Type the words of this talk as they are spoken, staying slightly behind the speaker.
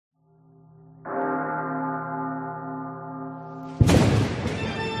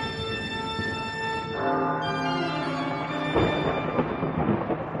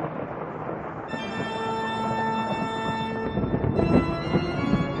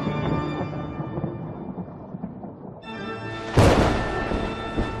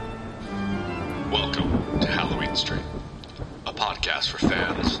podcast for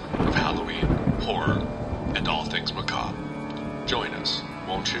fans of Halloween, horror, and all things macabre. Join us,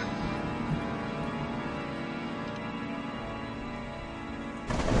 won't you?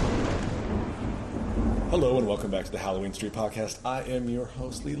 Hello and welcome back to the Halloween Street Podcast. I am your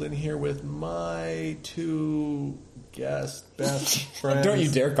host, Leland, here with my two best friends. Don't you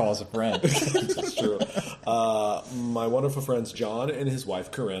dare call us a friend. It's true. My wonderful friends, John and his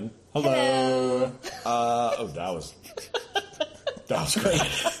wife, Corinne. Hello. That was great.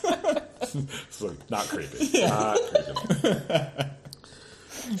 It's like, not creepy. Not creepy.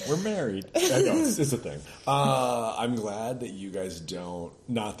 We're married. I know, it's a thing. I'm glad that you guys don't,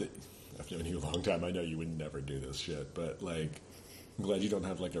 not that, I've known you a long time, I know you would never do this shit, but like, I'm glad you don't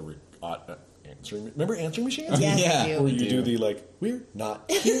have like a answering, remember answering machines? Yes, Yeah. I do. Or you do the like, we're not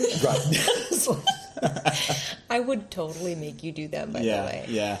here. Right. I would totally make you do that, by the way.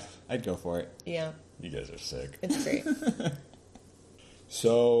 Yeah. I'd go for it. Yeah, You guys are sick. it's great.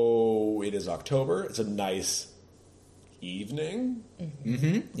 So, it is October. It's a nice evening.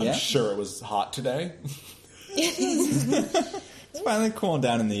 Mm-hmm. Yeah. I'm sure it was hot today. It's finally cooling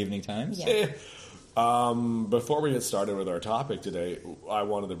down in the evening times. Yeah. Before we get started with our topic today, I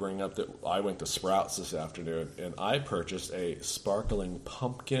wanted to bring up that I went to Sprouts this afternoon and I purchased a sparkling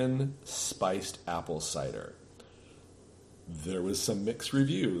pumpkin spiced apple cider. There was some mixed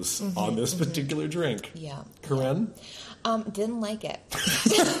reviews on this particular drink. Yeah. Corinne? Didn't like it.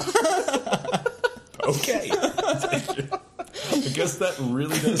 Okay. I guess that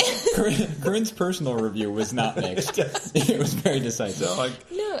really does. Corinne's personal review was not mixed. It was very decisive. Like,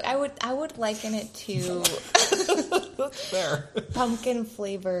 No, I would liken it to there. pumpkin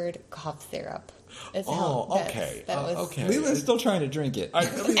flavored cough syrup. Is Oh, how okay. That was. Okay. Leland's still trying to drink it. I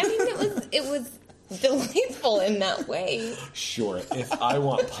mean, it was delightful in that way. sure. If I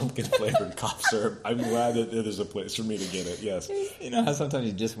want pumpkin flavored cough syrup, I'm glad that there's a place for me to get it. Yes. You know how sometimes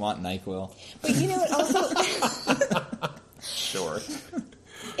you just want NyQuil? But you know, Sure.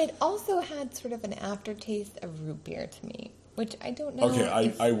 it also had sort of an aftertaste of root beer to me, which I don't know. Okay,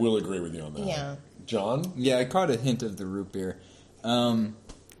 if- I will agree with you on that. Yeah. John? Yeah, I caught a hint of the root beer.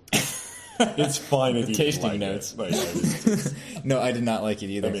 It's fine if you Tasting like notes. It. Like, No, I did not like it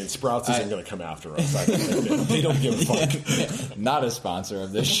either. I mean, Sprouts isn't going to come after us. They don't give a fuck. Not a sponsor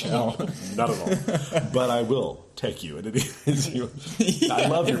of this show. Not at all. But I will take you. And it is you. Yeah, I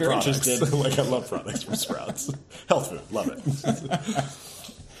love if your you're products. interested. Like, I love products from Sprouts. Health food. Love it.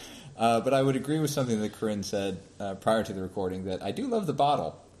 But I would agree with something that Corinne said prior to the recording, that I do love the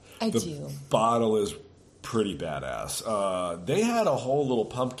bottle. I The do. bottle is pretty badass. They had a whole little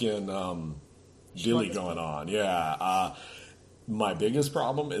pumpkin dilly going on. Yeah. My biggest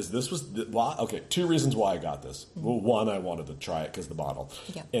problem is this was okay. Two reasons why I got this. Well, one, I wanted to try it because the bottle,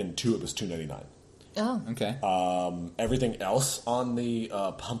 Yeah. and two, it was $2.99. Oh, Okay. Everything else on the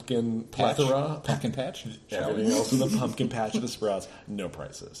pumpkin Patch? plethora, Pumpkin patch? everything else in the pumpkin patch of the Sprouts, no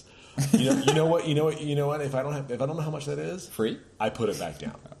prices. You know what? If I don't know how much that is, Free? I put it back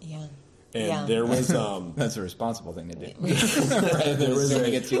down. yeah. And Yeah. there was That's a responsible thing to do. Rather than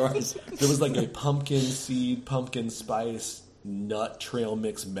assuming it's yours. there was like a pumpkin seed, pumpkin spice, nut trail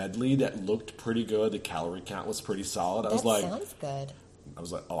mix medley that looked pretty good. The calorie count was pretty solid. That sounds good. I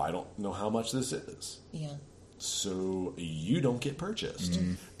was like, oh, I don't know how much this is. Yeah. So you don't get purchased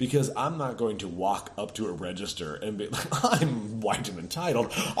because I'm not going to walk up to a register and be like, I'm white and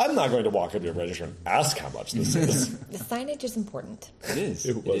entitled. I'm not going to walk up to a register and ask how much this is. The signage is important. It is.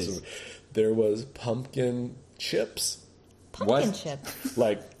 It was. There was pumpkin chips. Pumpkin What? chip.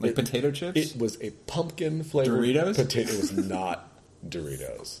 Like potato chips? It was a pumpkin flavored Doritos? potato. It was not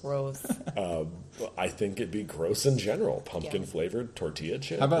Doritos. Gross. I think it'd be gross in general. Pumpkin Yeah. flavored tortilla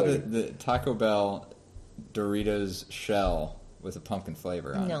chip. How about Like, the Taco Bell Doritos shell with a pumpkin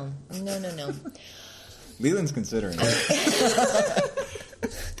flavor on it? No. Leland's considering it.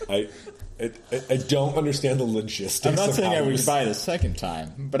 I don't understand the logistics. I'm not of saying how I would you- buy it a second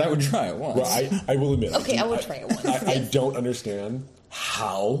time, but I would try it once. Well, I will admit. Okay, I would try it once. I don't understand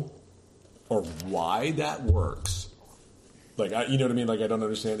how or why that works. Like, you know what I mean? Like, I don't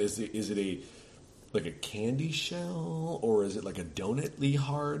understand. Is it a candy shell, or is it like a donut-ly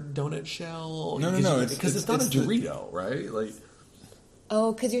hard donut shell? No. Because it's not a Dorito, right? Like,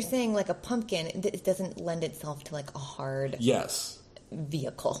 Oh, because you're saying like a pumpkin, it doesn't lend itself to like a hard yes,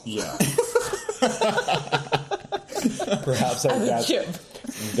 vehicle. yeah. Perhaps chip.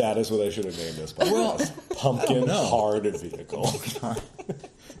 that is what I should have named this podcast. Pumpkin hard vehicle.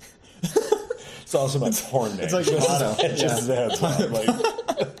 It's also my porn name. It's like Otto. Just as a heads up.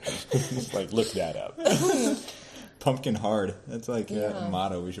 Like, look that up. Pumpkin hard. That's like a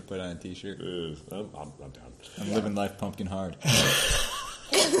motto we should put on a T-shirt. I'm down. I'm living life pumpkin hard.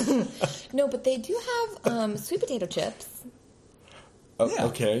 No, but they do have sweet potato chips. Yeah.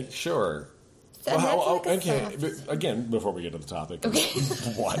 Okay, sure. So that's like a okay. soft- Again, before we get to the topic, Okay.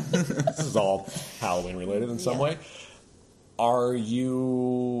 what? This is all Halloween related in some way. Are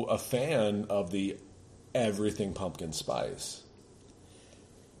you a fan of the everything pumpkin spice?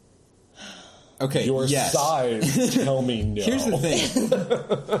 Okay, Your yes. size tell me no. Here's the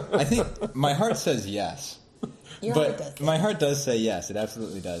thing. I think my heart says yes. Your but heart does. my heart does say yes. It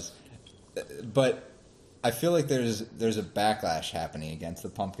absolutely does. But I feel like there's a backlash happening against the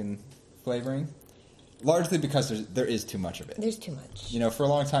pumpkin flavoring, largely because there is too much of it. There's too much. You know, for a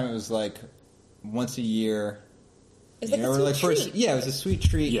long time it was like once a year. It's You like know, a or sweet treat. yeah, it was a sweet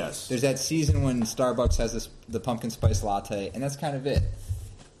treat. Yes. There's that season when Starbucks has the pumpkin spice latte, and that's kind of it.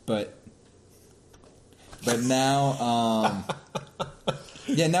 But now,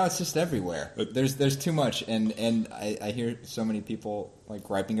 now it's just everywhere. There's too much, and I hear so many people like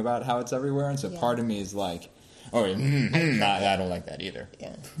griping about how it's everywhere, and so part of me is like, oh, I don't like that either.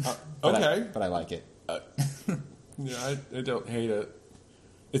 Yeah. Okay. But I like it. Yeah, I don't hate it.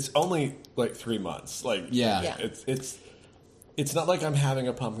 It's only like 3 months. Like, Yeah. it's not like I'm having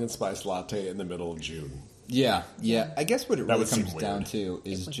a pumpkin spice latte in the middle of June. Yeah. I guess what it That really would seem comes down weird. to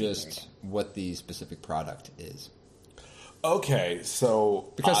is would be just what the specific product is. Okay,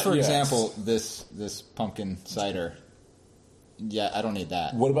 so Because, for yes. example, this pumpkin cider, I don't need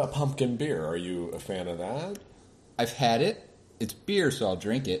that. What about pumpkin beer? Are you a fan of that? I've had it. It's beer, so I'll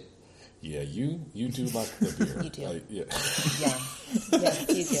drink it. Yeah, you do like the beer. You do. Yeah. Yeah. Yes,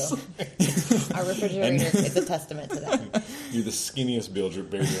 you do. Our refrigerator is a testament to that. You're the skinniest beer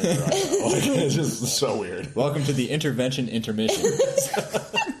drinker I know. Like, it's just so weird. Welcome to the intervention intermission.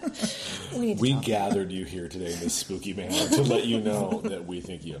 We gathered you here today in this spooky manner to let you know that we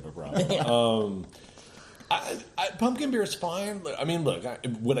think you have a problem. Pumpkin beer is fine. I mean, look,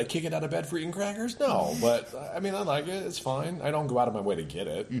 would I kick it out of bed for eating crackers? No, but I mean, I like it. It's fine. I don't go out of my way to get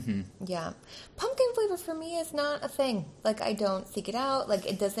it. Mm-hmm. Yeah. Pumpkin flavor for me is not a thing. Like, I don't seek it out. Like,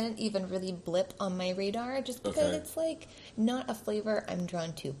 it doesn't even really blip on my radar just because it's, like, not a flavor I'm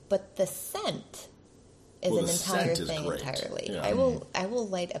drawn to. But the scent is Well, an the entire scent is thing great. entirely. Yeah. I will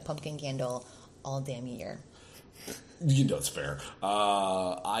light a pumpkin candle all damn year. You know, it's fair.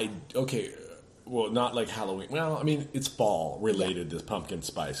 Well, not like Halloween. Well, I mean, it's fall related to pumpkin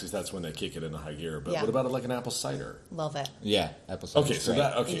spice because that's when they kick it into high gear. But what about like an apple cider? Love it. Yeah, apple cider. Okay, so great.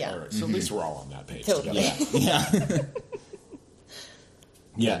 that all right. So at least we're all on that page together. Totally.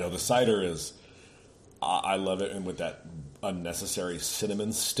 Yeah, no, the cider is. I love it, and with that unnecessary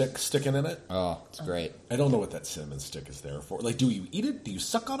cinnamon stick sticking in it. Oh, it's great. I don't know what that cinnamon stick is there for. Like, do you eat it? Do you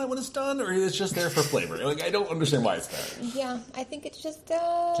suck on it when it's done, or is it just there for flavor? Like, I don't understand why it's there. Yeah, I think it's just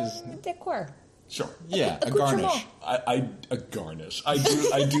decor. Sure. Yeah, a Accoutrement. garnish. A garnish.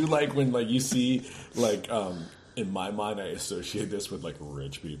 I do like when like you see like in my mind I associate this with like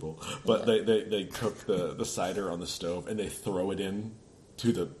rich people, but they cook the cider on the stove and they throw it in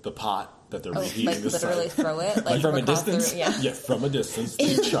to the pot that they're reheating Like the literally cider. throw it like from a across the- distance? yeah. From a distance,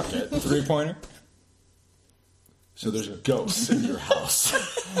 they chuck it. 3-pointer. So there's ghosts in your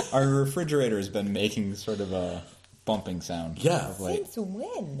house. Our refrigerator has been making sort of a bumping sound. Yeah. Of late. Since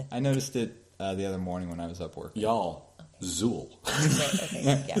when? I noticed it the other morning when I was up working. Y'all, Zool. Right,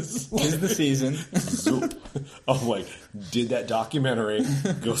 okay, yeah. Tis the season. Zoop. I'm like, did that documentary,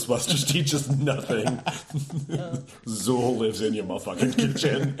 Ghostbusters Teaches Nothing. Zool lives in your motherfucking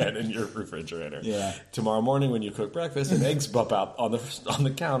kitchen and in your refrigerator. Yeah. Tomorrow morning when you cook breakfast and eggs bump out on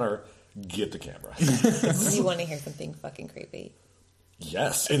the counter, get the camera. You want to hear something fucking creepy?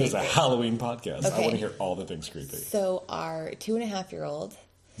 Yes, it is a Halloween podcast. I Okay. want to hear all the things creepy. So our 2.5-year-old,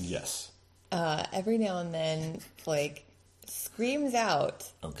 Yes. every now and then, like, screams out.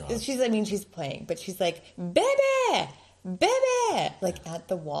 Oh, God. She's playing, but she's like, "Baby, baby," like at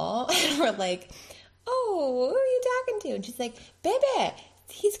the wall. And we're like, "Oh, who are you talking to?" And she's like, "Baby,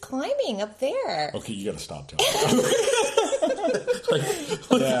 he's climbing up there." Okay, you got to stop telling me.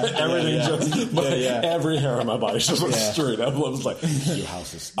 Everything just, every hair on my body just went straight up. I was like, your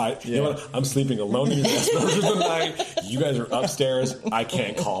house is, you know what? I'm sleeping alone in your guest bedroom for the night. You guys are upstairs. I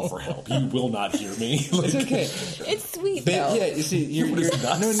can't call for help. You will not hear me. It's okay. It's sweet though. Yeah, you see, you're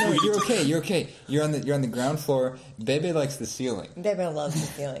not no, sweet. you're okay. You're okay. You're on the ground floor. Bebe likes the ceiling. Baby loves the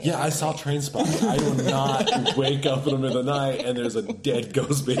feeling. Yeah, I saw Trainspotting. I will not wake up in the middle of the night and there's a dead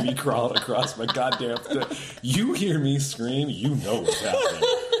ghost baby crawling across my goddamn thing. You hear me scream, you know what's happening.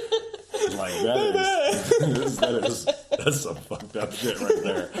 Like, that's some fucked up shit right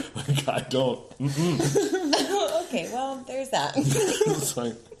there. Like, I don't. Okay, well, there's that. It's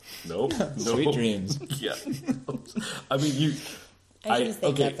like, nope. Sweet dreams. Yeah. I mean, you... I should have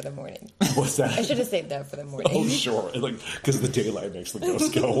saved that for the morning. What's that? I should have saved that for the morning. Oh, sure. Because the daylight makes the ghosts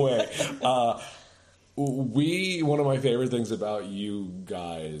go away. One of my favorite things about you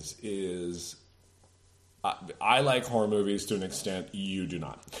guys is... I like horror movies to an extent. You do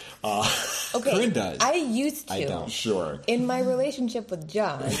not. Okay, Corinne does. I used to. I don't. Sure. In my relationship with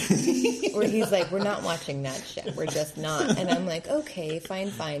John, where he's like, we're not watching that shit. We're just not. And I'm like, okay,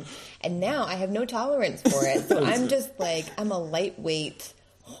 fine. And now I have no tolerance for it. So I'm just like, I'm a lightweight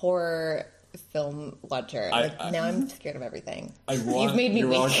horror film watcher. Now I'm scared of everything. You've made me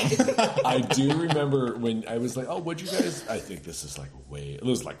weak. I do remember when I was like, oh, what'd you guys... I think this is it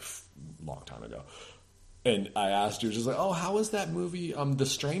was like a long time ago. And I asked you, just like, oh, how was that movie, The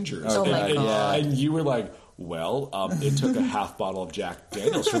Strangers? Oh, my God. And you were like, well, it took a half bottle of Jack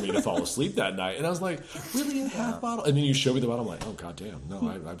Daniels for me to fall asleep that night. And I was like, really, a half bottle? And then you showed me the bottle. I'm like, oh, goddamn. No,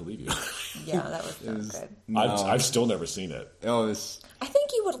 I believe you. Yeah, that was so good. No. I've still never seen it. Oh, I think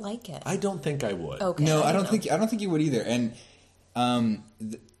you would like it. I don't think I would. Okay. no, I don't know. think you would either. And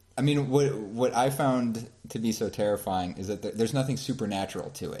I mean, what I found to be so terrifying is that there's nothing supernatural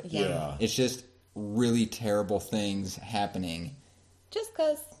to it. Yeah. It's just really terrible things happening. Just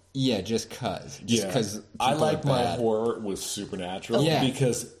because. Yeah, just because. I like my horror with supernatural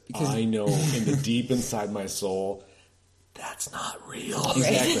because I know in the deep inside my soul that's not real.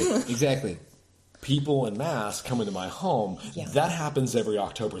 Exactly. People en masse come into my home. Yeah. That happens every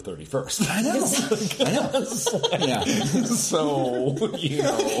October 31st. I know. Yeah. So,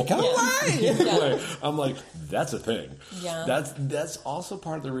 Come on. I'm like, that's a thing. Yeah. That's also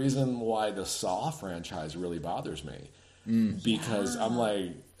part of the reason why the Saw franchise really bothers me. Because I'm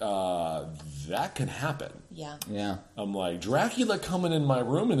like, that can happen. Yeah. Yeah. I'm like, Dracula coming in my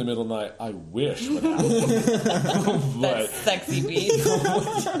room in the middle of the night, I wish would happen. But Sexy beat.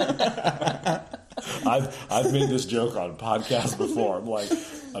 I've made this joke on podcasts before. I'm like,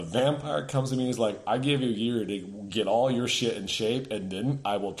 a vampire comes to me and he's like, I give you a year to get all your shit in shape and then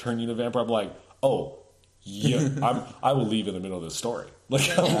I will turn you into a vampire. I'm like, oh, yeah, I will leave in the middle of this story.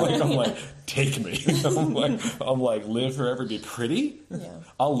 I'm like, take me. I'm like, live forever, be pretty. Yeah.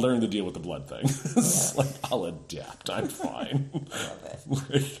 I'll learn to deal with the blood thing. It's like, I'll adapt. I'm fine.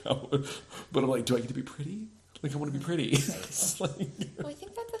 But I'm like, do I get to be pretty? I want to be pretty. Well, I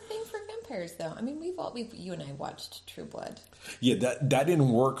think that's a thing for vampires, though. I mean, you and I watched True Blood. Yeah, that didn't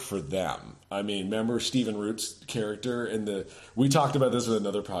work for them. I mean, remember Stephen Root's character we talked about this in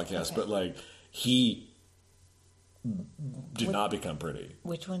another podcast, but he did not become pretty.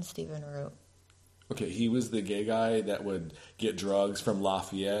 Which one's Stephen Root? Okay, he was the gay guy that would get drugs from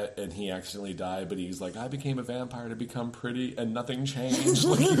Lafayette, and he accidentally died, but he's like, I became a vampire to become pretty, and nothing changed. He was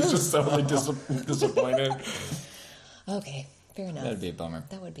just so disappointed. Okay, fair enough. That'd be a bummer.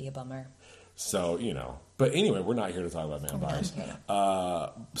 That would be a bummer. So, But anyway, we're not here to talk about vampires.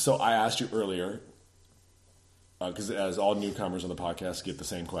 So I asked you earlier, because as all newcomers on the podcast get the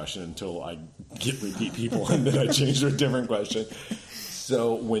same question until I get repeat people, and then I change to a different question.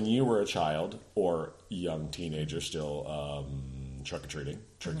 So when you were a child or young teenager still, trick-or-treating.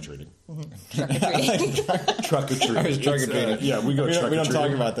 Mm-hmm. Truck-or-treating. I was truck-or-treating. Yeah, we go truck-or-treating. We don't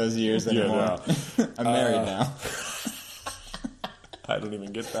talk about those years anymore. Yeah, no. I'm married now. I don't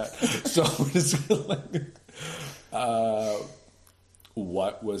even get that. So it's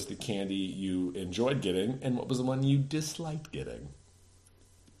what was the candy you enjoyed getting, and what was the one you disliked getting?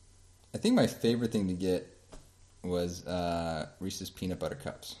 I think my favorite thing to get was Reese's Peanut Butter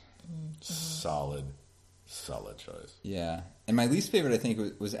Cups. Solid choice. Yeah. And my least favorite, I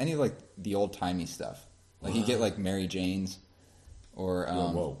think, was any of, the old-timey stuff. You get, Mary Jane's or...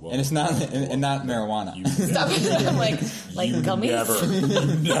 whoa. And it's not and not marijuana. Stop it. I'm like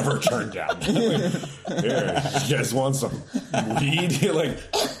gummies? Never turned down. Here, you guys want some weed? You're like,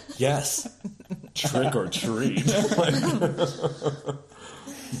 yes. Trick or treat.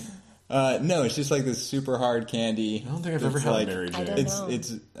 No, it's just this super hard candy. I don't think I've ever had Mary Jane. I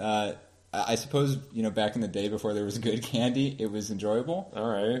don't know. I suppose, back in the day before there was good candy, it was enjoyable. All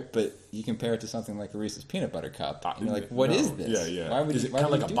right. But you compare it to something like a Reese's Peanut Butter Cup, and you're like, what is this? Yeah. Why would is it why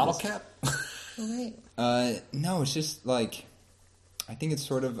kind of would like you a do bottle this? cap? Right. No, it's just I think it's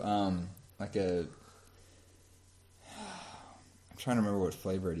sort of like a... I'm trying to remember what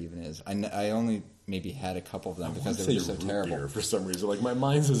flavor it even is. I only maybe had a couple of them because they were just so terrible. Beer for some reason. My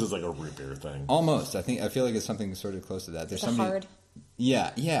mind says it's like a root beer thing. Almost. I feel like it's something sort of close to that. There's somebody... hard.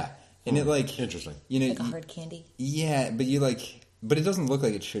 Yeah. And it Interesting. Like a hard candy. Yeah, but but it doesn't look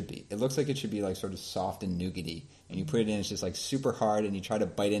like it should be. It looks like it should be sort of soft and nougaty. And you put it in, it's just super hard, and you try to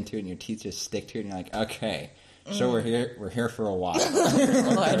bite into it, and your teeth just stick to it, and you're like, okay, So we're here for a while.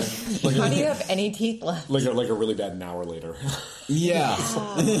 Lord. How do you have any teeth left? Like a really bad an hour later. Yeah.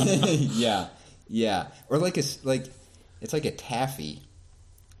 Yeah. Or it's like a taffy,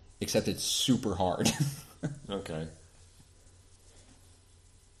 except it's super hard. Okay.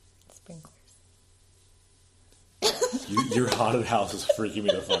 Sprinklers. Your haunted house is freaking me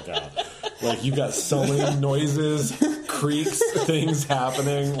the fuck out. Like, you got so many noises, creaks, things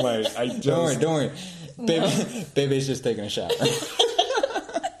happening. Like, I just... Don't worry. Baby's just taking a shower.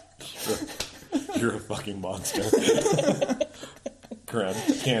 You're a fucking monster. Corinne,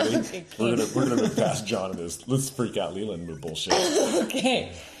 Candy, we're gonna move past John and this. Let's freak out Leland with bullshit.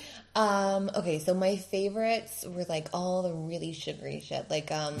 Okay. Okay, so my favorites were like all the really sugary shit, like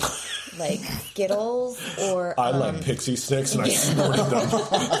Skittles or I like Pixie Sticks, and I snorted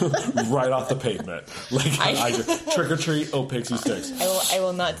them right off the pavement. Like I just trick or treat. Oh, Pixie Sticks. I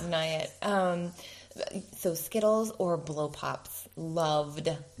will not deny it. So Skittles or Blow Pops. Loved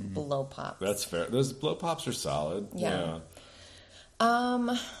Blow Pops. That's fair. Those Blow Pops are solid. Yeah.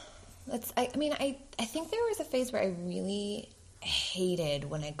 I think there was a phase where I really hated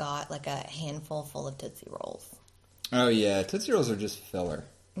when I got like a handful full of Tootsie Rolls. Oh yeah, Tootsie Rolls are just filler.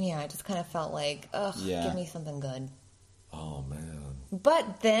 Yeah, I just kind of felt like, give me something good. Oh man.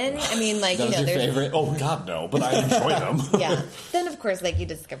 But then, I mean, like, that was your favorite? Oh god, no! But I enjoy them. Yeah. Then of course, like you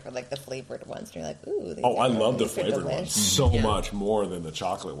discover like the flavored ones, and you're like, ooh. I love the flavored ones so much more than the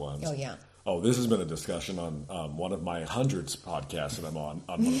chocolate ones. Oh yeah. Oh, this has been a discussion on one of my hundreds podcasts that I'm on.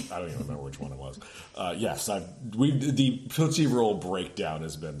 I don't even remember which one it was. Yes, the Tootsie Roll breakdown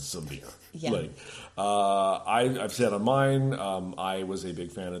has been severe. Yeah. Like, I've said on mine, I was a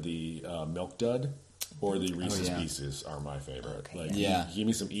big fan of the Milk Dud or the Reese's Pieces are my favorite. Okay, like, give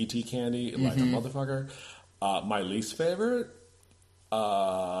me some E.T. candy like a motherfucker. My least favorite,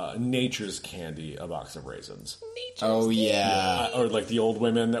 Nature's Candy, a box of raisins. Or like the old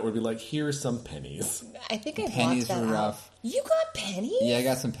women that would be like, here's some pennies. I think I pennies blocked that were out. rough. You got pennies? Yeah, I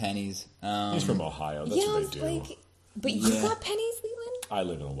got some pennies. He's from Ohio. That's what they do. Like, but you got pennies, Leland? I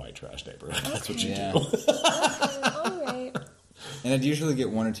live in a white trash neighborhood. That's what you do. All right. And I'd usually get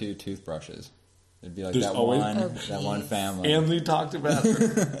one or two toothbrushes. It'd be like There's that always- one family. Anthony talked about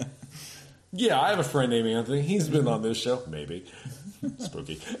it. Yeah, I have a friend named Anthony. He's been on this show. Maybe.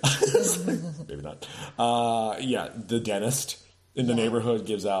 Spooky. Maybe not. The dentist in the neighborhood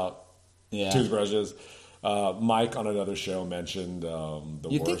gives out toothbrushes. Mike on another show mentioned the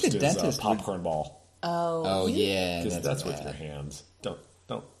You'd worst think the is dentist popcorn ball. Oh yeah, Because that's with bad. your hands. Don't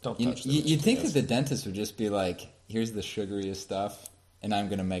touch those. You'd think that the dentist would just be like, here's the sugariest stuff, and I'm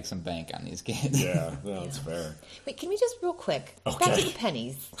going to make some bank on these kids. Yeah, no, it's fair. Wait, can we just real quick back Okay. to the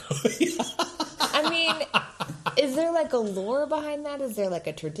pennies? I mean, is there like a lore behind that? Is there like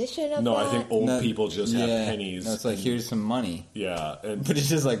a tradition of No, that? I think old people just have pennies. No, it's like, here's some money. Yeah, and But it's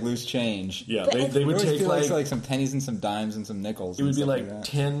just like loose change. yeah, But they would It always take feel like some pennies and some dimes and some nickels. it would and be stuff like that.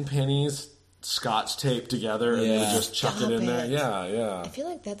 10 pennies scotch taped together, and they would Yeah. just chuck Stop it in there. it. Yeah. I feel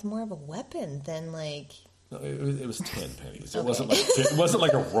like that's more of a weapon than like. No, it was 10 pennies. It wasn't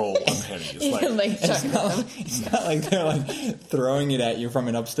like a roll of pennies. Like, like It's not like they're like throwing it at you from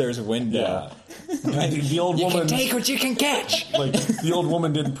an upstairs window. yeah, the old You woman. can take what you can catch. Like the old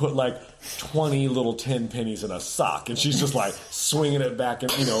woman didn't put like 20 little 10 pennies in a sock, and she's just like swinging it back,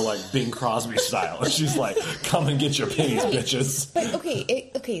 and like Bing Crosby style. And she's like, "Come and get your pennies, bitches." But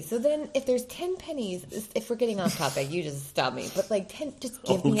okay. So then, if there's 10 pennies, if we're getting off topic, you just stop me. But like 10, just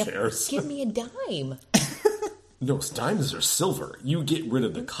give Who me cares? give me a dime. No, diamonds are silver. You get rid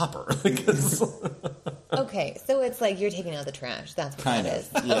of the copper. Okay, so it's like you're taking out the trash. That's what Kind that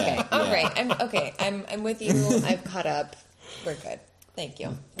of, is. yeah, Okay, all yeah. right. I'm with you. I've caught up. We're good. Thank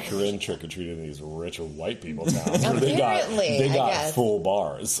you. Corinne trick or treated in these rich white people towns where they Apparently, I got guess. full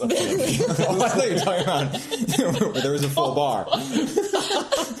bars. Oh, I thought you were talking about where there was a full bar.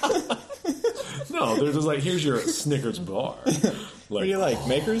 No, they're just like, here's your Snickers bar. What Like, do you like,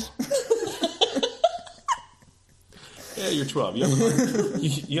 Makers? yeah, you're 12. You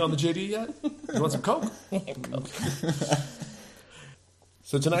on the JD yet? You want some Coke?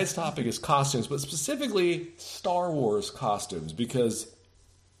 So tonight's topic is costumes, but specifically Star Wars costumes, because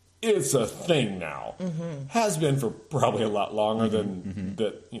it's a thing now. Mm-hmm. Has been for probably a lot longer than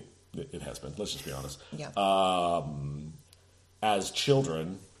that. It has been. Let's just be honest. Yeah. As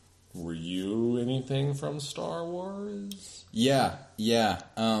children, were you anything from Star Wars? Yeah.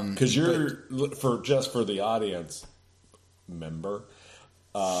 Because for the audience member,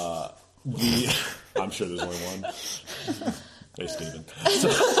 I'm sure there's only one. Hey, Steven. So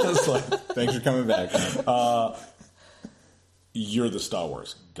it's like, Thanks for coming back. you're the Star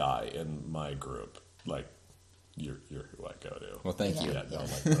Wars guy in my group. Like, you're who I go to. Well, thank you. Yeah, no,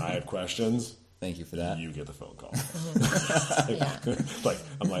 like, when I have questions, Thank you for that. you get the phone call. Yeah. Like,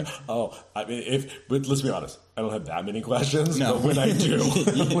 I'm like, I mean, but let's be honest, I don't have that many questions, No. but when I do,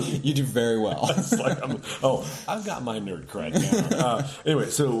 you do very well. it's like, I've got my nerd cred down.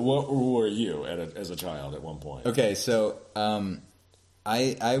 Anyway, so what were you as a child at one point? Okay, so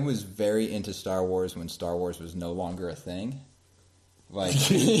I was very into Star Wars when Star Wars was no longer a thing.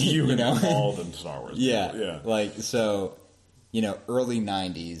 Like you were know, involved in Star Wars. yeah. Like so, early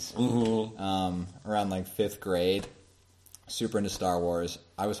 '90s, around like 5th grade, super into Star Wars.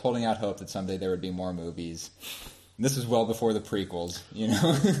 I was holding out hope that someday there would be more movies. And this was well before the prequels.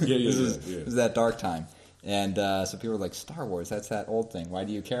 This was that dark time. And so people were like, Star Wars, that's that old thing. Why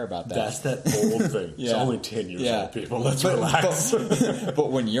do you care about that? That's that old thing. It's only 10 years old, people. Let's relax.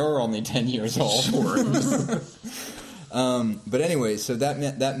 But when you're only 10 years old. Sure. But anyway, so that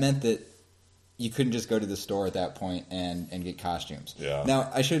meant that you couldn't just go to the store at that point and get costumes. Yeah. Now,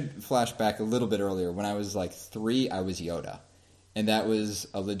 I should flash back a little bit earlier. When I was like 3, I was Yoda. And that was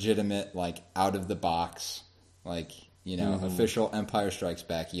a legitimate, like, out-of-the-box, like, official Empire Strikes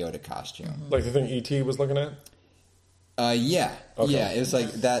Back Yoda costume. Like the thing E.T. was looking at? Yeah. Okay. Yeah, it was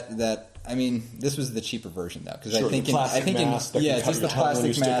like that. I mean, this was the cheaper version though, because Sure, I think the plastic mask that can cut just the your tongue when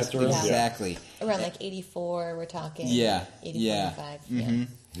you plastic stick it mask, through. exactly. Around like 84, we're talking. Yeah, 84, yeah. 85. Mm-hmm.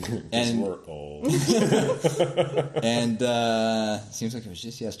 Yeah. And we're old. and seems like it was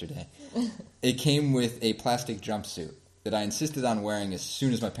just yesterday. It came with a plastic jumpsuit that I insisted on wearing as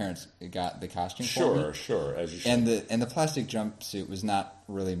soon as my parents got the costume for me. Sure, as you should. And the plastic jumpsuit was not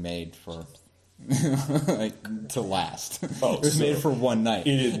really made for like to last. Oh, it was so made for one night.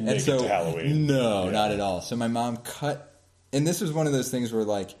 you didn't make it to Halloween. No, Yeah. not at all. So my mom cut, and this was one of those things where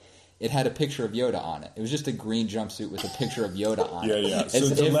like it had a picture of Yoda on it. It was just a green jumpsuit with a picture of Yoda on it. Yeah.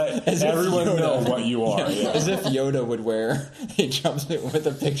 So to let everyone know what you are. Yeah. As if Yoda would wear a jumpsuit with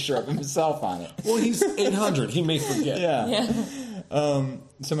a picture of himself on it. Well, he's 800. He may forget. Yeah.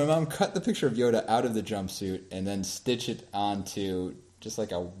 So my mom cut the picture of Yoda out of the jumpsuit and then stitched it onto just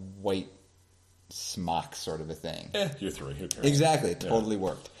like a white smock sort of a thing. You're 3. Who cares? Exactly. It totally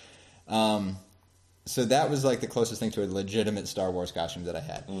worked. So that was like the closest thing to a legitimate Star Wars costume that I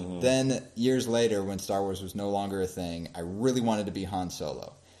had. Mm-hmm. Then years later, when Star Wars was no longer a thing, I really wanted to be Han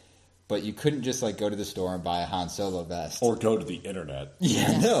Solo. But you couldn't just like go to the store and buy a Han Solo vest. Or go to the internet.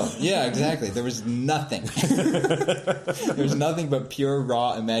 Yeah, exactly. There was nothing. There was nothing but pure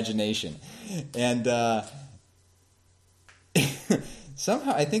raw imagination. And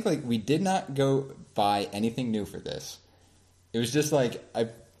somehow I think like we did not go buy anything new for this. It was just like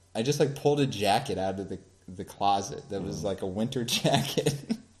I just like pulled a jacket out of the closet that was like a winter jacket.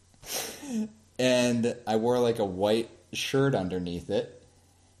 And I wore like a white shirt underneath it.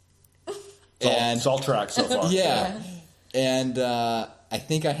 It's all track so far. Yeah. And I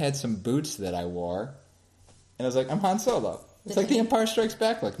think I had some boots that I wore. And I was like, I'm Han Solo. It's like The Empire Strikes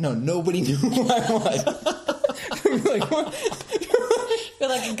Back. Like, no, nobody knew who I was. Like, what? You're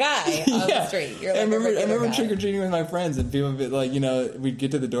like a guy on the street. You're like I remember guy. trick-or-treating with my friends, and people would be like, we'd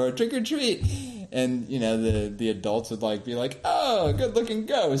get to the door, trick-or-treat. And, the adults would like be like, oh, good-looking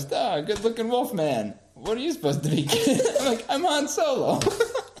ghost. Oh, good-looking wolf man. What are you supposed to be? I'm like, I'm Han Solo.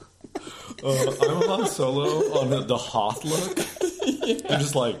 I'm Han Solo on the Hoth look. I'm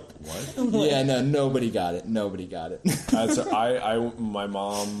just like, what? Yeah, no, nobody got it. Nobody got it. So my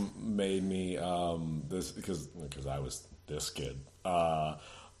mom made me this because I was this kid. Hi,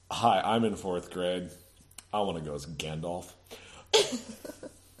 I'm in 4th grade. I want to go as Gandalf.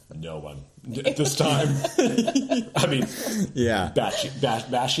 No one at this time. I mean, Yeah. Bashi. Yeah,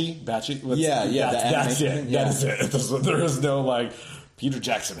 that's it. animation, yeah. That's it. There is no like Peter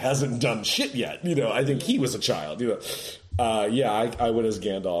Jackson hasn't done shit yet. I think he was a child. I went as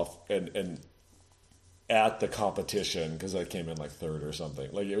Gandalf and at the competition because I came in like 3rd or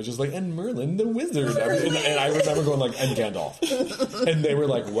something. Like it was just like, and Merlin the wizard. And I remember going like, and Gandalf, and they were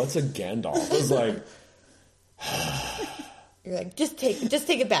like, "What's a Gandalf?" I was like. You're like, just take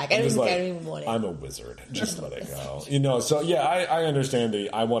it back. I don't even want it. I'm a wizard. Just let it go. So yeah, I understand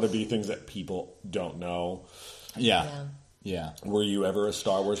I want to be things that people don't know. Yeah. Yeah. Yeah. Were you ever a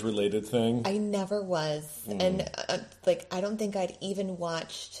Star Wars related thing? I never was. And I don't think I'd even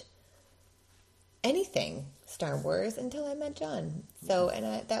watched anything Star Wars until I met John. So, and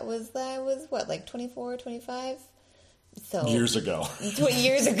I was what, like 24, 25? So Years ago.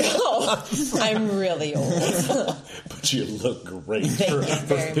 Years ago. I'm really old. But you look great Thank for you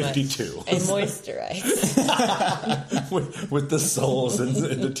very 52. much. And moisturized. with the souls and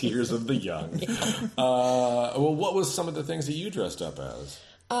the tears of the young. Well, what was some of the things that you dressed up as?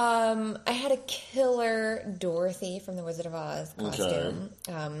 I had a killer Dorothy from The Wizard of Oz costume.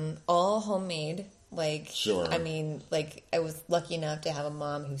 Okay. All homemade. Like, sure. I mean, like, I was lucky enough to have a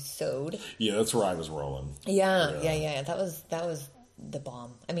mom who sewed. Yeah, that's where I was rolling. Yeah. That was the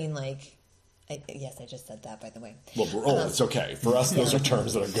bomb. I mean, like, yes, I just said that, by the way. Well, it's okay. For us, those are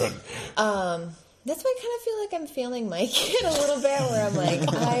terms that are good. That's why I kind of feel like I'm failing my kid a little bit, where I'm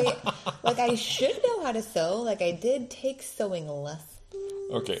like, I should know how to sew. Like, I did take sewing lessons.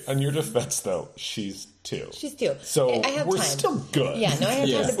 Okay, on your defense, though, she's 2. She's 2. So I have we're time. still good. Yeah, no, I have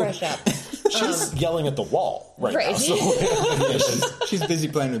time to brush up. She's yelling at the wall right now. So she's busy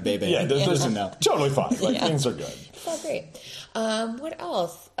playing with Bebe. Yeah, there's totally fine. Like, things are good. It's all great. What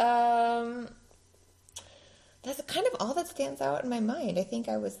else? That's kind of all that stands out in my mind. I think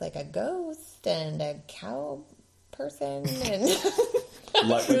I was like a ghost and a cow person and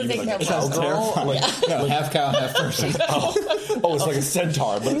like a cowgirl? No, half cow, half person. Oh, it's like a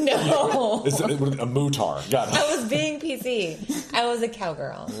centaur. But no. It's a mutar. Got it. I was being PC. I was a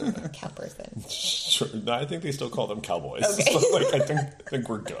cowgirl. A cow person. Sure. No, I think they still call them cowboys. Okay. So, I think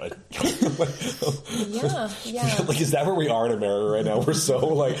we're good. Yeah. Like, is that where we are in America right now? We're so,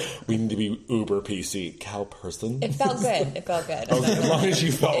 like, we need to be uber PC. Cow person? It felt good. Okay, as long as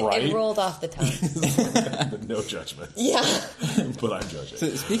you felt right. It rolled off the tongue. No judgment. Yeah. But I'm judging. So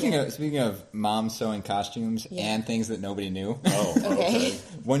speaking of mom sewing costumes and things that nobody knew. Oh, okay.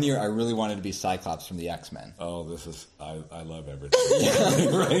 One year I really wanted to be Cyclops from the X-Men. Oh, I love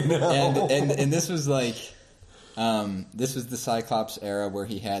everything right now. And this was like this was the Cyclops era where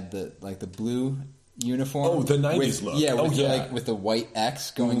he had the blue uniform. Oh, the 90s look. Yeah, with the white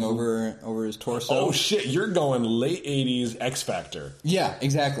X going over his torso. Oh shit, you're going late 80s X Factor. Yeah,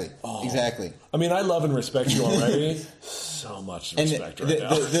 exactly. Exactly. I mean, I love and respect you already. So much respect right now.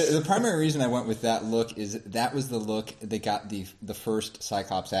 The primary reason I went with that look is that was the look that got the first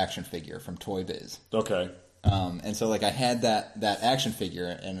Cyclops action figure from Toy Biz. Okay. And so, like, I had that action figure,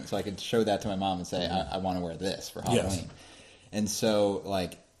 and so I could show that to my mom and say, I want to wear this for Halloween. Yes. And so,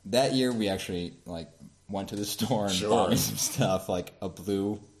 like, that year we actually, like, went to the store and bought me some stuff, like a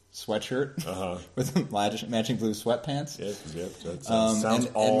blue sweatshirt with matching blue sweatpants. Yep. That sounds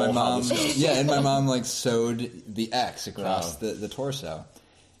and my mom, and my mom, like, sewed the X across the torso.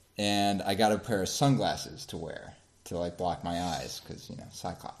 And I got a pair of sunglasses to wear to, like, block my eyes because,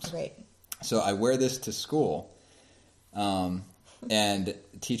 Cyclops. Right. So I wear this to school, and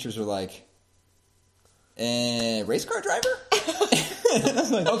teachers are like, race car driver? I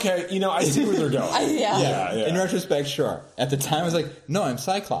was like, okay, I see where they're going. Yeah. In retrospect, sure. At the time, I was like, no, I'm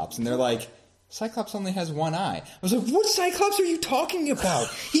Cyclops. And they're like, Cyclops only has one eye. I was like, what Cyclops are you talking about?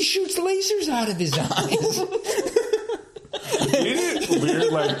 He shoots lasers out of his eyes. Isn't it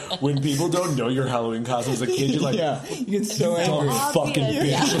weird, like, when people don't know your Halloween costume as a kid, you're like, you get so angry. Fucking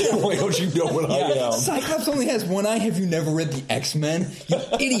bitch. Why don't you know what I am? Cyclops only has one eye. Have you never read the X-Men? You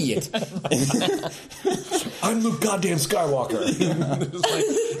idiot. I'm Luke goddamn Skywalker.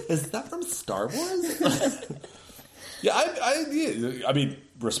 Is that from Star Wars? Yeah, I mean,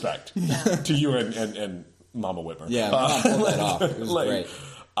 respect to you and Mama Whitmer. Yeah, Mom pulled that off. It was great.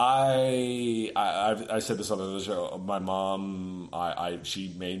 I said this on the other show. My mom,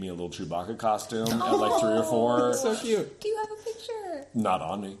 she made me a little Chewbacca costume at like 3 or 4. So cute. Do you have a picture? Not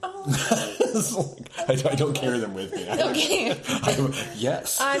on me. Oh. I don't carry them with me. Okay.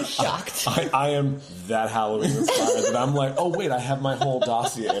 Yes. I'm shocked. I am that Halloween inspired that I'm like, oh wait, I have my whole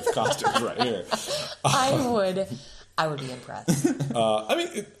dossier of costumes right here. I would be impressed. I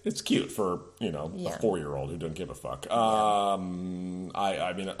mean, it's cute for, a 4-year-old who doesn't give a fuck. I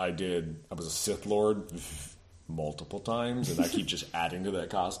was a Sith Lord multiple times, and I keep just adding to that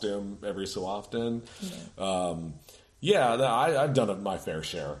costume every so often. I've done my fair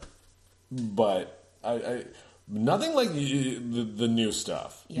share. But I nothing like the new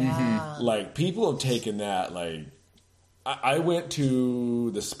stuff. Yeah. Like, people have taken that, like... I went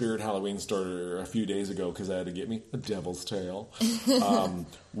to the Spirit Halloween store a few days ago because I had to get me a Devil's Tail.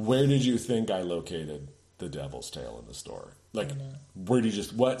 Where did you think I located the Devil's Tail in the store? Like,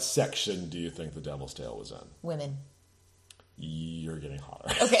 what section do you think the Devil's Tail was in? Women. You're getting hotter.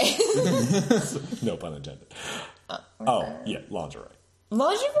 Okay. No pun intended. Lingerie.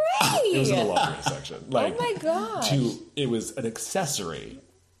 Lingerie? It was in the lingerie section. Like, oh my gosh. It was an accessory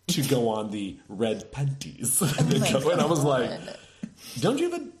to go on the red panties. Oh and I was like, don't you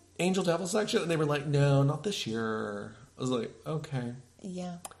have an Angel Devil section? And they were like, no, not this year. I was like, okay.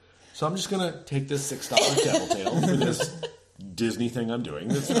 Yeah. So I'm just going to take this $6 Devil Tail for this Disney thing I'm doing.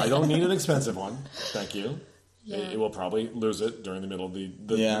 I don't need an expensive one. Thank you. Yeah. It will probably lose it during the middle of the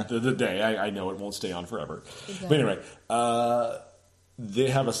day. I know it won't stay on forever. Exactly. But anyway, they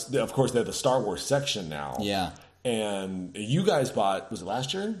have of course, they have the Star Wars section now. Yeah. And you guys bought, was it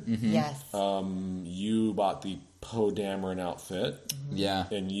last year? Mm-hmm. Yes. You bought the Poe Dameron outfit. Mm-hmm. Yeah.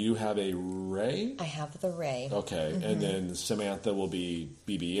 And you have a Rey? I have the Rey. Okay. Mm-hmm. And then Samantha will be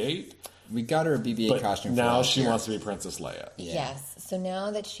BB-8. We got her a BB-8 But costume. now last she year. wants to be Princess Leia. Yeah. Yes. So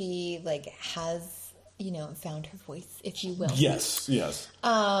now that she has found her voice, if you will. Yes.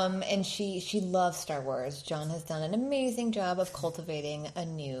 And she loves Star Wars. John has done an amazing job of cultivating a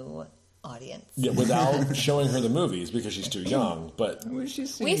new audience. Yeah, without showing her the movies because she's too young. But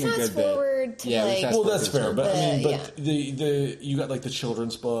She's We singing a fast good bit. forward to Yeah, we fast well, forward that's to fair. her. But I mean, yeah. the you got like the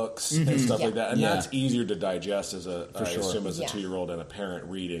children's books and stuff Yeah. like that, and Yeah. that's easier to digest as I sure. assume as a Yeah. 2-year-old and a parent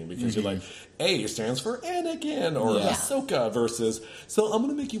reading because you're like, A stands for Anakin or Yeah. Ahsoka versus. So I'm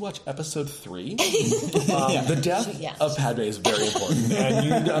going to make you watch Episode 3. The death Yeah. of Padme is very important, and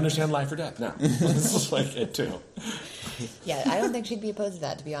you need to understand life or death. Now, this is like it too. Yeah, I don't think she'd be opposed to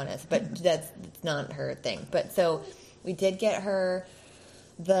that, to be honest. But that's not her thing. But so we did get her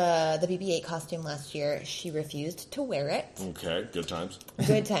the BB-8 costume last year. She refused to wear it. Okay, good times.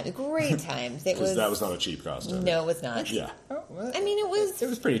 Good times, great times. It Because was that was not a cheap costume. no, it was not. Yeah. Oh, well, I mean, it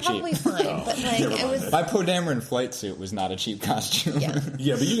was pretty cheap. probably fine, but like never it mind was. then. My Poe Dameron flight suit was not a cheap costume. Yeah,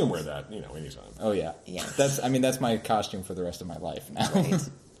 Yeah, but you can wear that, anytime. Oh yeah. Yeah. That's my costume for the rest of my life now. right.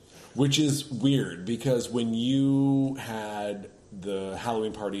 Which is weird because when you had the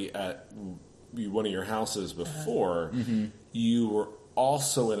Halloween party at one of your houses before, you were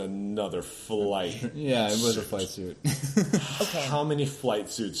also in another flight. Yeah, it was a suit. flight suit. Okay. How many flight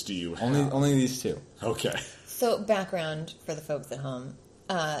suits do you have? only these two. Okay. So background for the folks at home.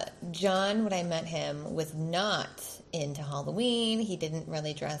 John, when I met him, was not into Halloween. He didn't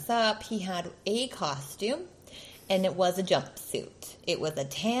really dress up. He had a costume, and it was a jumpsuit. It was a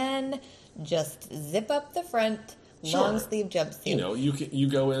tan, just zip up the front, Sure. long sleeve jumpsuit. You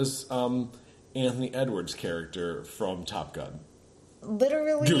go as Anthony Edwards' character from Top Gun.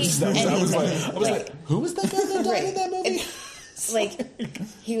 Literally, Goose. I was anything. like, who was that guy that died in that movie? It's like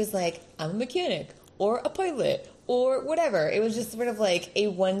he was like, I'm a mechanic or a pilot or whatever. It was just sort of like a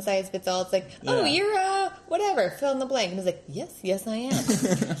one size fits all. It's like, oh, Yeah. you're whatever, fill in the blank. And I was like, yes, I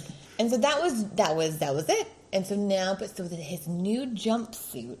am. And so that was it. And so now, his new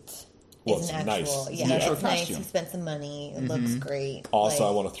jumpsuit Well, is it's an nice. actual, It's yeah, an actual it's nice. costume. He spent some money. It looks great. Also,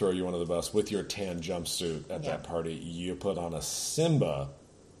 Like, I want to throw you under the bus. With your tan jumpsuit at Yeah. that party, you put on a Simba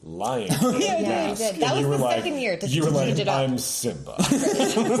lion yeah, you mask. did. and That you was were the like, second year to you were change like, it up. I'm Simba.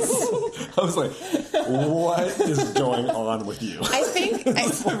 I was like, what is going on with you? I think I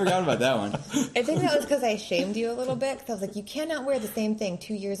forgot about that one. I think that was because I shamed you a little bit. Because I was like, you cannot wear the same thing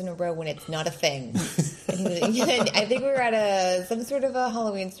 2 years in a row when it's not a thing. And he was, I think we were at some sort of a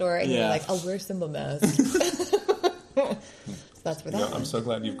Halloween store, and you were Yeah. like, I'll wear Simba mask. So that's where that No, went. I'm so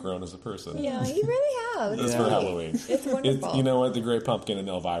glad you've grown as a person. Yeah, you really have. It's It's for great. Halloween. It's wonderful. You know what? The Great Pumpkin and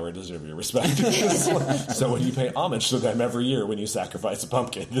Elvira deserve your respect. So when you pay homage to them every year when you sacrifice a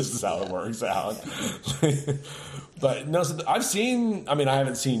pumpkin, this is how it works out. But no, so I've seen. I mean, I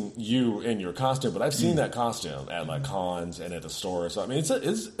haven't seen you in your costume, but I've seen that costume at like cons and at the store. So I mean, it's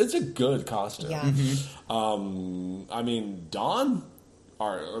a good costume. Yeah. I mean, Don,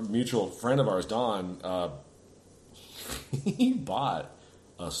 our mutual friend of ours, Don, he bought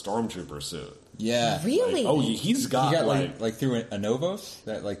a stormtrooper suit. Yeah. Really? Oh, he's got, You got like like through a Novos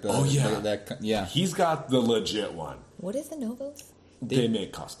that like the Oh, yeah. yeah. he's got the legit one. What is the Novos? They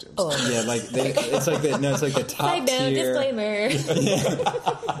make costumes. Oh. Yeah, like it's like the top Side note, tier. disclaimer.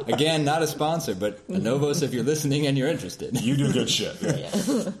 Again, not a sponsor, but Novos if you're listening and you're interested. You do good shit.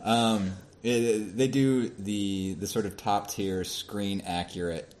 They do the sort of top tier screen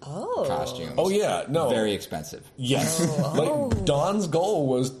accurate Oh. costumes. Oh yeah, no, Very expensive. yes. Like Don's goal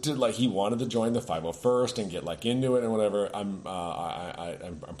was to he wanted to join the 501st and get like into it and whatever. I'm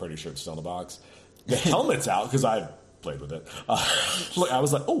pretty sure it's still in the box. The helmet's out because I've played with it. I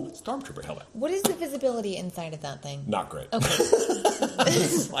was like, oh, Stormtrooper helmet, What is the visibility inside of that thing? not great. Okay.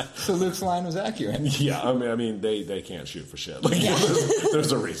 So Luke's line was accurate. Yeah, I mean, they can't shoot for shit. Like,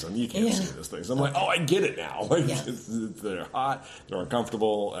 there's a reason you can't see this thing. So I'm like, oh, I get it now. Like, Yeah. they're hot, they're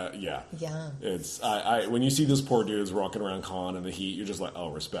uncomfortable. Yeah, Yeah. It's when you see those poor dudes walking around con in the heat, you're just like, oh,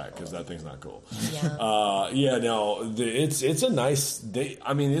 respect, because that thing's not cool. Yeah. It's a nice.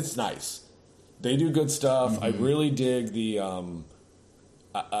 It's nice. They do good stuff. I really dig the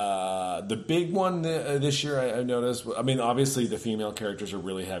big one this year. I noticed. I mean, obviously the female characters are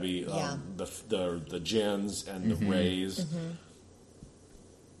really heavy. Yeah. The Jins and the Rays.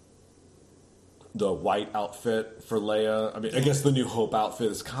 the white outfit for Leia. I mean, I guess the New Hope outfit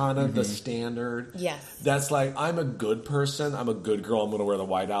is kind of the standard. Yes. That's like, I'm a good person. I'm a good girl. I'm going to wear the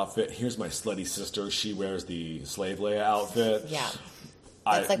white outfit. Here's my slutty sister. She wears the slave Leia outfit. Yeah.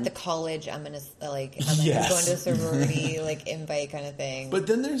 That's like the college, I'm going to, like, I'm Yes. going to a sorority, like, invite kind of thing. But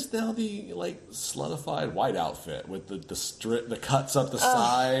then there's now the, like, slutified white outfit with the cuts up the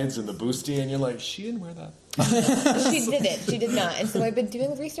sides and the boosty, and you're like, she didn't wear that. She didn't. She did not. And so I've been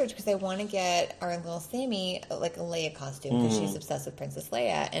doing research because I want to get our little Sammy like a Leia costume because she's obsessed with Princess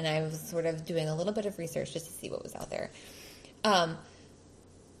Leia. And I was sort of doing a little bit of research just to see what was out there.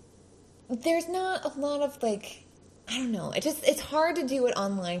 There's not a lot of like, I don't know. It's hard to do it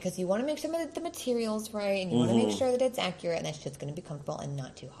online because you want to make sure that the material's right and you want to make sure that it's accurate and that shit's going to be comfortable and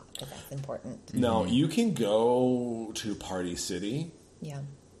not too hot because that's important. Now, you can go to Party City. Yeah.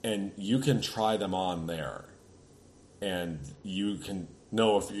 And you can try them on there, and you can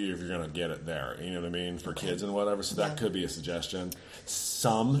know if you're going to get it there. You know what I mean? For kids and whatever. So that could be a suggestion.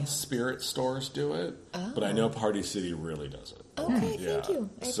 Some spirit stores do it, but I know Party City really does it. Okay, thank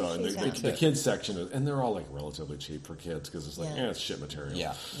you. I appreciate that. The kids section is, and they're all like relatively cheap for kids because it's like, it's shit material.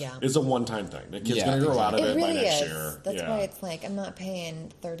 Yeah. Yeah. It's a one-time thing. The kid's going to grow out of it really by next is. year. That's why it's like I'm not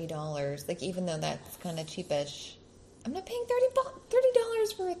paying $30. Like even though that's kind of cheapish, I'm not paying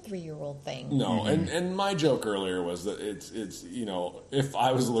 $30 for a 3-year-old thing. No, and my joke earlier was that it's you know, if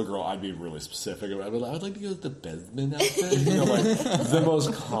I was a little girl, I'd be really specific about it. I would like to go with the Besman outfit, you know, like the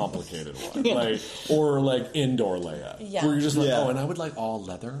most complicated one, like or like indoor Leia, where you're just like, oh, and I would like all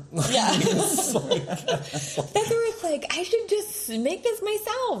leather. Yeah, that's where it's like I should just make this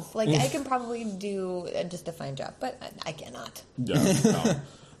myself. Like I can probably do just a fine job, but I cannot. No.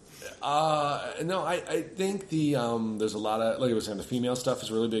 No, I think there's a lot of, like I was saying, the female stuff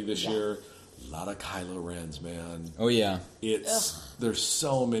is really big this year. A lot of Kylo Rens, man. Oh yeah, there's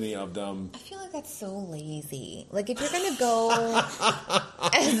so many of them. I feel like that's so lazy. Like if you're gonna go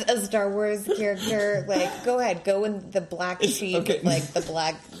as a Star Wars character, like go ahead, go in the black sheet, like the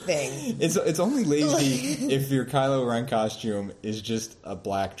black thing. It's only lazy if your Kylo Ren costume is just a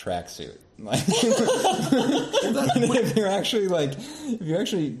black tracksuit. Like, if you actually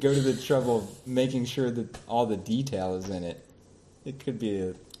go to the trouble of making sure that all the detail is in it, it could be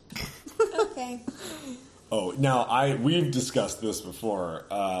a... Okay. Oh, now we've discussed this before.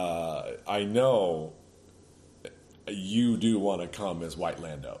 I know you do want to come as White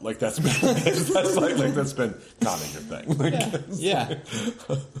Lando. Like that's been that's been kind of your thing. Like, yeah.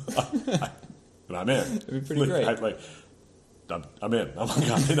 And I'm in. It'd be pretty great. I'm in. I'm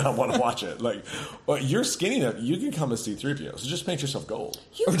like, I want to watch it. Like, well, you're skinny enough. You can come as C-3PO. So just paint yourself gold.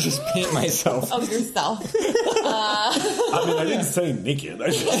 Or just paint myself. Oh, yourself. I mean, I didn't say naked.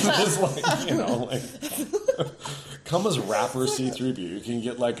 I just like, you know, like, come as rapper C-3PO. You can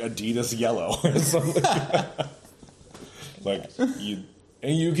get like Adidas yellow or something. Like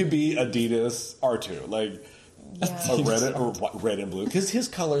you could be Adidas R2. Like. Yeah. Red and blue, because his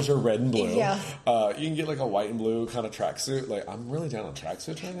colors are red and blue. Yeah. You can get like a white and blue kind of tracksuit. Like I'm really down on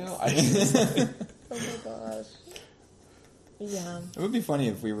tracksuits right now. Oh my gosh. Yeah. It would be funny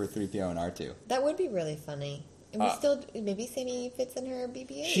if we were 3PO and R2. That would be really funny. And we still maybe Sammy fits in her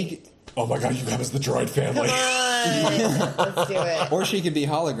BB-8. Oh my god, you got us the droid family. Come on, let's do it. Or she could be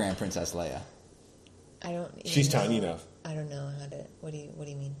hologram Princess Leia. I don't. She's tiny enough. I don't know how to. What do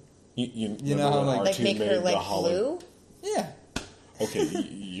you mean? You know how like make her like blue? Yeah. Okay,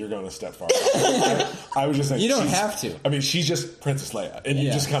 you're going a step far. I was just saying you don't have to. I mean, she's just Princess Leia, and you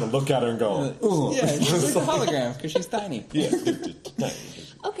just kind of look at her and go, "Ooh." Yeah, she's like a hologram because she's tiny. Yeah.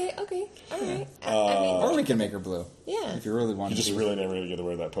 Okay, all right. Or we can make her blue. Yeah. If you really want to. You just really never get to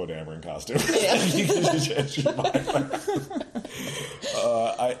wear that Poe Dameron costume. Yeah. You can just change your mind.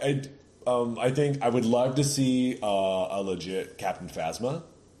 I think I would love to see a legit Captain Phasma.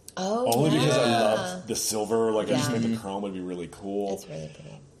 Oh, only because I love the silver. Like I just think the chrome would be really cool. It's really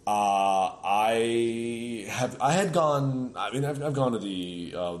pretty. I've gone to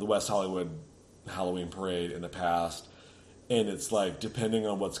the West Hollywood Halloween parade in the past, and it's like depending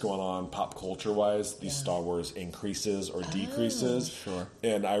on what's going on pop culture wise, these Star Wars increases or decreases. Sure.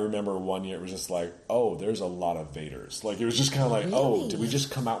 And I remember one year it was just like, oh, there's a lot of Vaders. Like it was just kind of like, oh, did we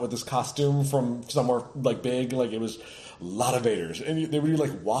just come out with this costume from somewhere like big? Like it was a lot of Vaders, and they would be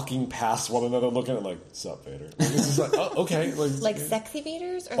like walking past one another, looking at like, "Sup, Vader?" Like, it's just like, oh, okay, like sexy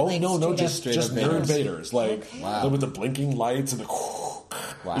Vaders, or no, just nerd Vaders, like with the blinking lights and the. Wow.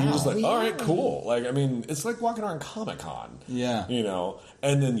 And you're just like, all right, cool. Like, I mean, it's like walking around Comic-Con. Yeah. You know,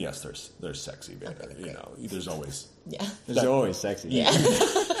 and then yes, there's sexy Vader. Okay, you know, there's always there's always sexy. Yeah.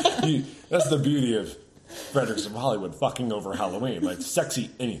 That's the beauty of Fredericks of Hollywood fucking over Halloween, like sexy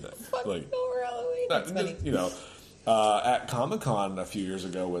anything, Fucking like over Halloween. funny. You know, at Comic-Con a few years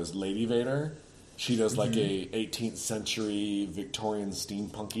ago was Lady Vader. She does like a 18th century Victorian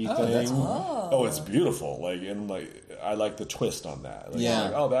steampunky thing. That's cool. Oh, it's beautiful. Like, and like, I like the twist on that. Like, Yeah.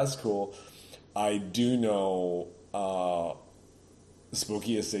 like, oh, that's cool. I do know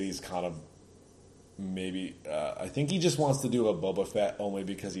Spooky City's kind of maybe. I think he just wants to do a Boba Fett only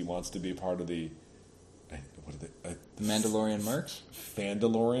because he wants to be part of the. What are they? The Mandalorian Mercs?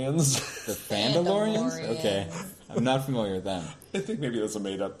 Fandalorians. The Fandalorians? Fandalorians. Okay. I'm not familiar with them. I think maybe that's a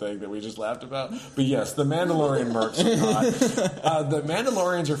made-up thing that we just laughed about. But yes, the Mandalorian mercs are not. The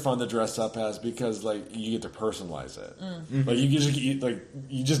Mandalorians are fun to dress up as because, like, you get to personalize it. Like,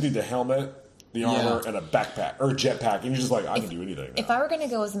 you just need the helmet, the armor, and a backpack or a jetpack, and you're just like, I can do anything now. If I were going to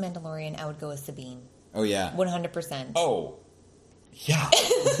go as a Mandalorian, I would go as Sabine. Oh, yeah. 100%. Oh, yeah.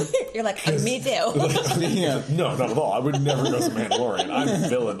 You're like, me too. Yeah. No, not at all. I would never go as a Mandalorian. I'm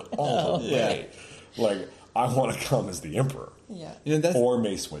villain all the way. Like, I want to come as the Emperor. Yeah. You know, that's, Or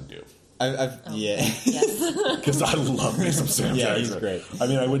Mace Windu. yeah. Yes. Because I love me some Sam Yeah, Jackson. he's great. I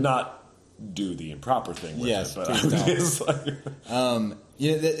mean, I would not do the improper thing with Yes, it, but please I would don't. just like...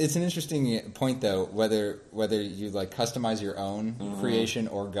 Yeah, it's an interesting point, though, whether you like customize your own creation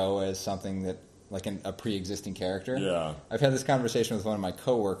or go as something that like a pre-existing character. Yeah. I've had this conversation with one of my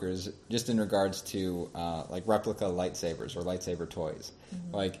coworkers just in regards to like replica lightsabers or lightsaber toys.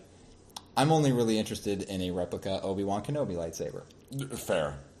 Like, I'm only really interested in a replica Obi-Wan Kenobi lightsaber.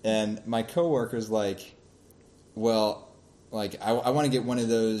 Fair. And my coworker's like, well, like I want to get one of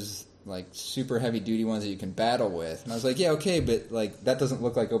those like super heavy duty ones that you can battle with. And I was like, yeah, okay, but like that doesn't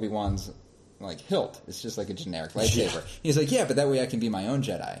look like Obi-Wan's like hilt. It's just like a generic lightsaber. Yeah. He's like, yeah, but that way I can be my own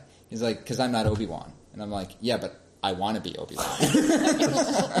Jedi. He's like, because I'm not Obi-Wan. And I'm like, yeah, but I want to be Obi-Wan.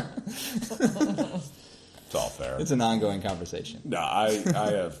 It's all fair. It's an ongoing conversation. No, I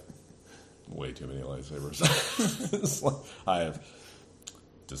have way too many lightsabers. It's like, I have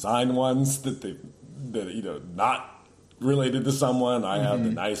designed ones that not related to someone. I have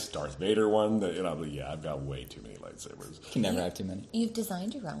the nice Darth Vader one that I've got way too many lightsabers. You can never have too many. You've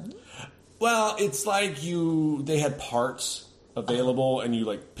designed your own? Well, it's like they had parts available and you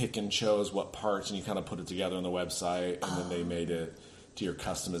like pick and chose what parts and you kind of put it together on the website and then they made it to your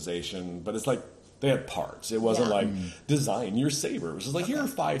customization. But it's like they had parts. It wasn't like design your saber. It was just like here are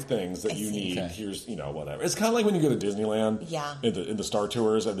 5 things that you need. Okay. Here's whatever. It's kind of like when you go to Disneyland. Yeah. In the Star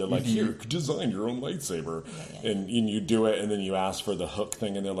Tours and they're like here design your own lightsaber and you do it and then you ask for the hook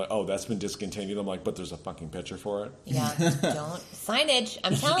thing and they're like that's been discontinued. I'm like but there's a fucking picture for it. Yeah. Don't. Signage.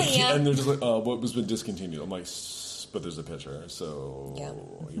 I'm telling you. And they're just like what was been discontinued. I'm like but there's a picture, so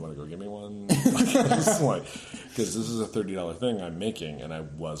you want to go give me one? Because this is a $30 thing I'm making, and I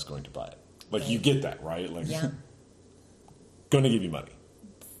was going to buy it. Like, you get that, right? Like, going to give you money.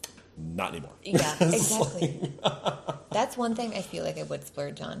 Not anymore. Yeah, exactly. That's one thing I feel like I would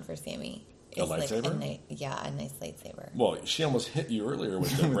splurge on for Sammy. A lightsaber? Like a nice lightsaber. Well, she almost hit you earlier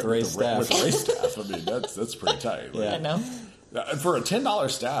with the raised staff. With the raised staff. I mean, that's pretty tight. Like, Yeah. I know. For a $10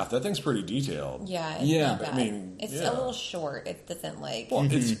 staff, that thing's pretty detailed. Yeah. It's Yeah. not bad. I mean, it's yeah. a little short. It doesn't like. Well,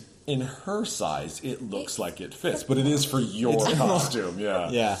 it's in her size. It looks like it fits, but it is for your costume. Yeah.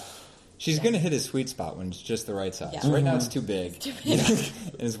 Yeah. She's going to hit his sweet spot when it's just the right size. Yeah. Right now it's too big. And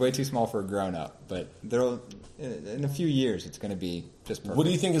it's way too small for a grown-up. But in a few years, it's going to be just perfect. What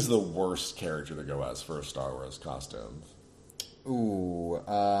do you think is the worst character to go as for a Star Wars costume? Ooh,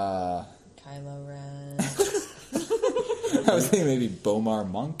 Kylo Ren. I was thinking maybe Bomar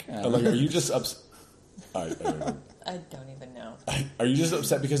Monk. Like, are you just upset? I don't even know. Are you just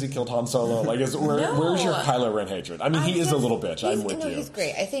upset because he killed Han Solo? Like, where's your Kylo Ren hatred? I mean, he is a little bitch. I'm with you. He's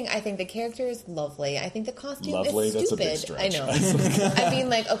great. I think the character is lovely. I think the costume Lovely? is That's a stupid. big stretch. I know. I mean,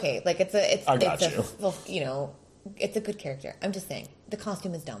 like, okay, like it's I got it's you. it's a good character. I'm just saying the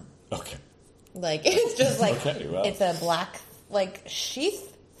costume is dumb. Okay. Like it's just like Okay, well. it's a black like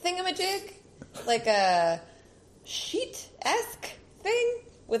sheath thingamajig, like a sheet-esque thing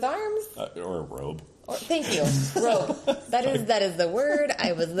with arms. Or a robe. Thank you, robe. That is the word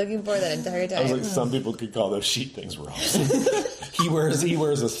I was looking for that entire time. I was like, some people could call those sheet things robes. he wears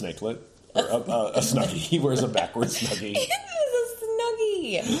a snakelet. Or a snuggie. He wears a backwards snuggie. It is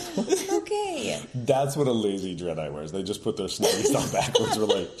a snuggie. Okay. That's what a lazy Jedi wears. They just put their snuggies on backwards. We're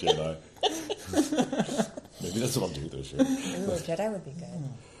like, Jedi. Maybe that's what I'll do this year. Ooh, Jedi would be good.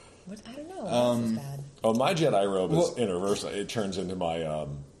 What? I don't know. This is bad. Oh, my Jedi robe is in reverse. It turns into my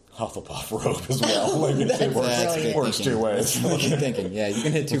Hufflepuff robe as well. Like it works two ways. That's what you're thinking. Yeah, you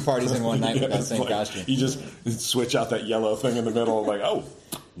can hit 2 parties in one night with that same costume. You just switch out that yellow thing in the middle. Like, oh,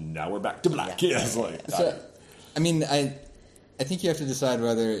 now we're back to black. Yeah, it's like. So, I mean, I think you have to decide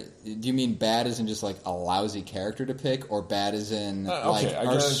whether, do you mean bad as in just like a lousy character to pick, or bad as in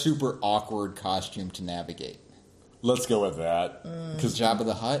our super awkward costume to navigate? Let's go with that. Because Jabba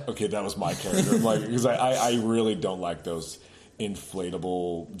the Hutt? Okay, that was my character. Like, because I really don't like those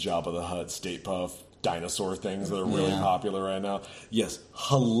inflatable Jabba the Hutt State Puff dinosaur things that are really popular right now. Yes,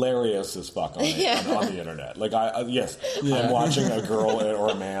 hilarious as fuck on the internet. Like, I'm watching a girl or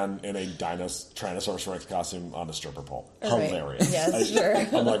a man in a Tyrannosaurus Rex costume on a stripper pole. Hilarious. Yes, sure.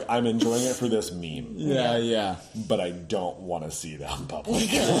 I'm like, I'm enjoying it for this meme. Yeah. But I don't want to see that in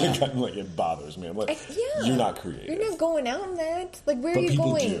public. Like, it bothers me. I'm like, you're not creative. You're not going out in that. Like, where are you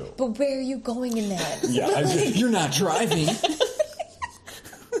going? Do. But where are you going in that? Yeah, you're not driving.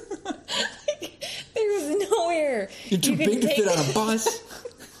 There's nowhere. You're too big to fit on a bus.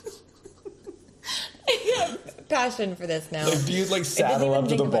 I have passion for this now. Like, do you saddle up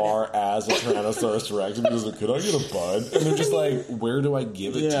to the bar as a Tyrannosaurus Rex and be like, could I get a bud? And they're just like, where do I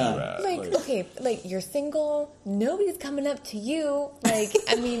give it to you at? Like, you're single, nobody's coming up to you. Like,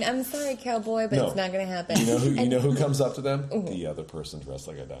 I mean, I'm sorry, cowboy, but it's not going to happen. You know who comes up to them? The other person dressed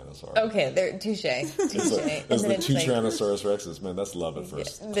like a dinosaur. Okay, they're touche. There's the two Tyrannosaurus Rexes, man. That's love at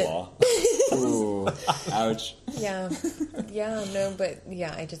first claw. Ooh, ouch. Yeah,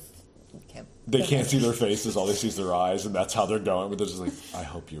 I just can't. They can't see their faces, all they see is their eyes, and that's how they're going. But they're just like, I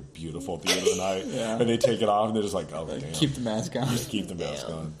hope you're beautiful at the end of the night. And they take it off, and they're just like, oh, damn. Keep the mask on. Just keep the mask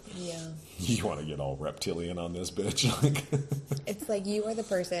on. Yeah. You want to get all reptilian on this bitch. It's like you are the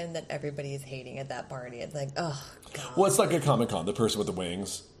person that everybody is hating at that party. It's like, oh, God. Well, it's like a Comic-Con, the person with the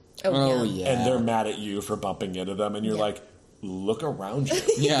wings. Oh, yeah. And they're mad at you for bumping into them, and you're like, look around you.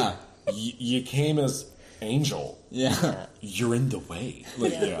 Yeah. You came as Angel. Yeah. You're in the way.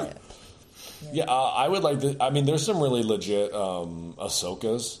 Like, I would like to. I mean, there's some really legit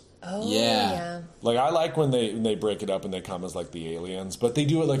Ahsokas. Oh, yeah. Like, I like when they break it up and they come as, like, the aliens, but they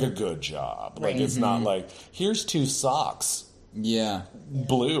do it, like, a good job. Like, it's not like, here's 2 socks. Yeah.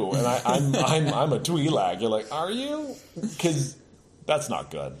 Blue. And I'm a Twi'lek. You're like, are you? Because that's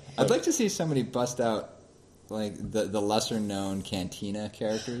not good. I'd like to see somebody bust out, like, the lesser-known Cantina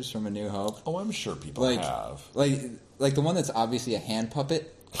characters from A New Hope. Oh, I'm sure people have. Like the one that's obviously a hand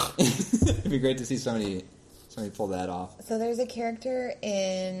puppet. It'd be great to see somebody pull that off. So there's a character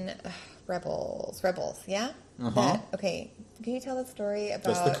in Rebels, yeah? Uh-huh. Okay, can you tell the story about...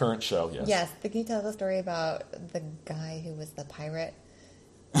 That's the current show, yes. Yes, can you tell the story about the guy who was the pirate?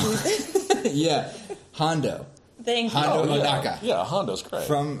 Yeah, Hondo. Thank you. Hondo Ohnaka. Yeah, Hondo's great.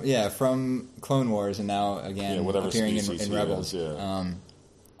 From Clone Wars and now, again, appearing in Rebels.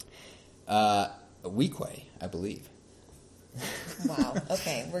 Weequay, I believe. Wow,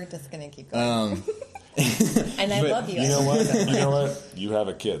 okay, we're just going to keep going. And I love you. You know what? You have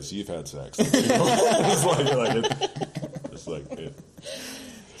a kid, so you've had sex. It's like it.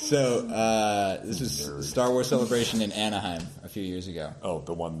 So, this is Star Wars Celebration in Anaheim a few years ago. Oh,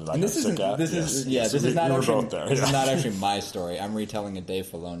 the one that I got sick at? This is not actually my story. I'm retelling a Dave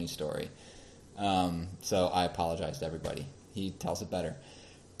Filoni story. So I apologize to everybody. He tells it better.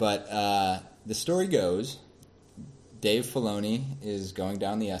 But the story goes, Dave Filoni is going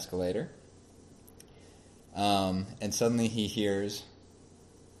down the escalator, and suddenly he hears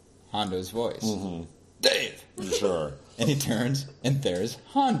Hondo's voice. Mm-hmm. Dave! Sure. And he turns, and there's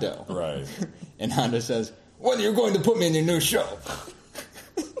Hondo. Right. And Hondo says, when are you going to put me in your new show?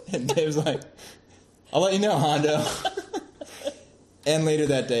 And Dave's like, I'll let you know, Hondo. And later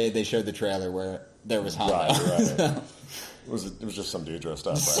that day, they showed the trailer where there was Hondo. Right. It was just some dude dressed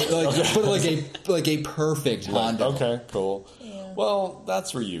up. Right? But like a perfect Hondo. Okay, cool. Yeah. Well,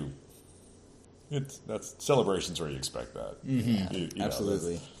 that's where you... That's Celebration's where you expect that. Mm-hmm. You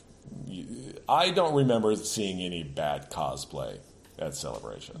absolutely. I don't remember seeing any bad cosplay at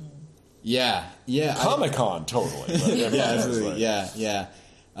Celebration. Yeah. Comic-Con, totally. Yeah, absolutely. Yeah.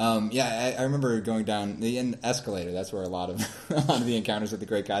 I remember going down the escalator. That's where a lot of the encounters with the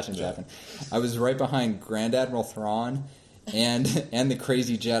great costumes happen. I was right behind Grand Admiral Thrawn and the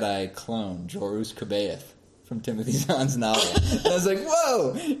crazy Jedi clone, Jorus C'baoth, from Timothy Zahn's novel. And I was like,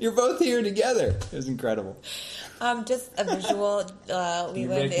 whoa, you're both here together. It was incredible. Just a visual,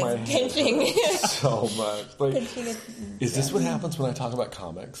 Leland is pinching. So much. Like, is this what happens when I talk about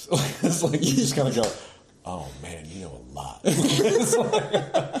comics? It's like you just kind of go, oh man, you know a lot. It's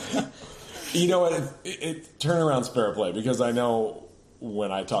like, you know what? It turnaround's fair play, because I know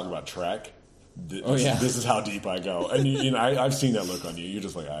when I talk about Trek, this is how deep I go. And you know, I've seen that look on you. You're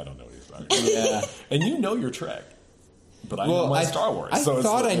just like, I don't know what he's talking about. Yeah. And you know your Trek. But I know my Star Wars. I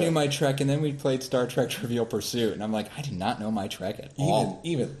thought I knew my Trek, and then we played Star Trek Trivial Pursuit, and I'm like, I did not know my Trek at all.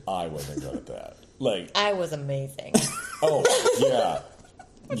 Even I wasn't good at that. Like, I was amazing. Oh,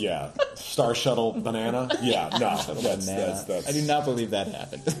 yeah. Star Shuttle banana? Yeah, no. That's I do not believe that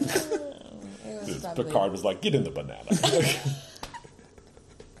happened. Picard was like, get in the banana.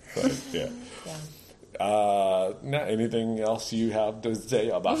 But, yeah. Now, anything else you have to say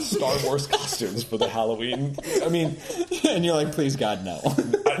about Star Wars costumes for the Halloween? I mean... And you're like, please, God, no.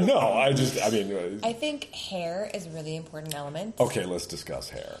 No, I I think hair is a really important element. Okay, let's discuss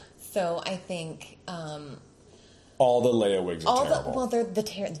hair. So I think... all the Leia wigs are terrible. they're They're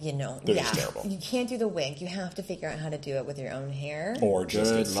just terrible. You can't do the wig. You have to figure out how to do it with your own hair. Or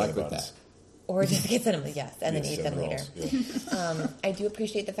just Good luck with that. Or just get them, yes, and then eat them later. Yeah. I do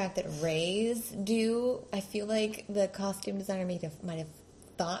appreciate the fact that Rey's do. I feel like the costume designer might have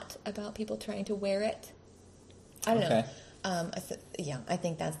thought about people trying to wear it. I don't know. I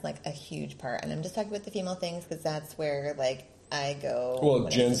think that's like a huge part. And I'm just talking about the female things because that's where like I go. Well,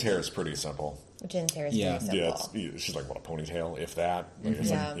 Jen's hair is pretty simple. Jen's hair is pretty simple. Yeah, she's like, what, a ponytail, if that? Like,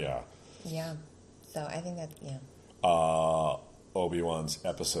 it's Yeah. So I think that's, Obi-Wan's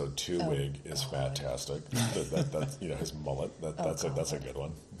episode 2 wig is fantastic. That's his mullet. That's a good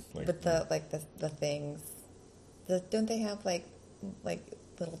one. Like, but the things, don't they have like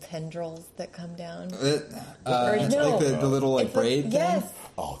little tendrils that come down? Like the little like braid thing? Yes.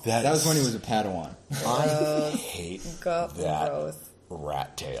 Oh, that was when he was a Padawan. I hate that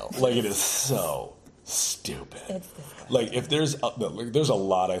rat tail. Like, it is so stupid. It's disgusting. Like, if there's a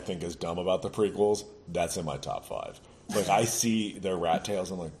lot I think is dumb about the prequels, that's in my top 5. Like, I see their rat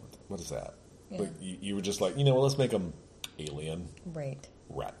tails, I'm like, what is that? Yeah. Like, you were just like, let's make them alien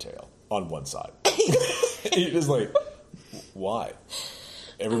rat tail on one side. You're just like, why?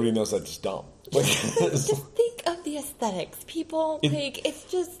 Everybody knows that's just dumb. Like, just think of the aesthetics. People, it's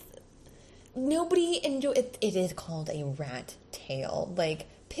just, nobody enjoy it. It is called a rat tail. Like,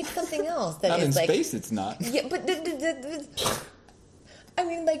 pick something else that not is in like... space, it's not. Yeah, but... I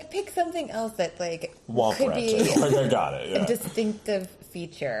mean, like, pick something else that, like, could be like, I got it, a distinctive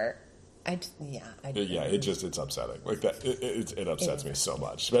feature. It's upsetting. Like, that, it upsets me so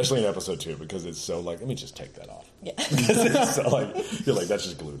much, especially in episode 2, because it's so, like, let me just take that off. Yeah. It's so, like, you're like, that's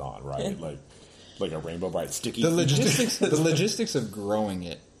just glued on, right? Like a Rainbow Bright sticky. The logistics of growing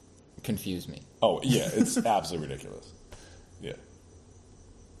it confuse me. Oh, yeah, it's absolutely ridiculous. Yeah.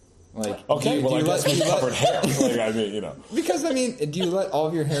 Like, okay, I guess we covered hair. Like, I mean, Because, I mean, do you let all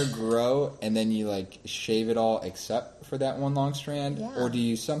of your hair grow and then you, like, shave it all except for that one long strand? Yeah. Or do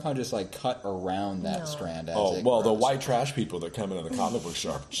you somehow just, like, cut around that strand as it well, grows? the white trash people that come into the comic book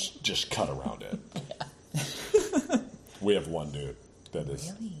shop just cut around it. Yeah. We have one dude that is...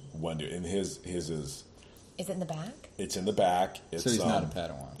 Really? One dude. And his is... Is it in the back? It's in the back. So he's not a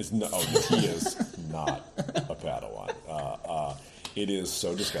Padawan. He is not a Padawan. It is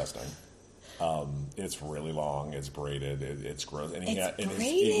so disgusting. It's really long. It's braided. It's gross. And he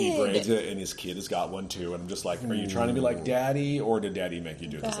braids it, and his kid has got one too. And I'm just like, are you trying to be like Daddy, or did Daddy make you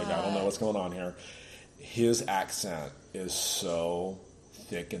do this? Like, I don't know what's going on here. His accent is so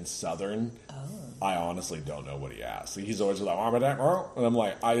thick and Southern. I honestly don't know what he asks. He's always like, and I'm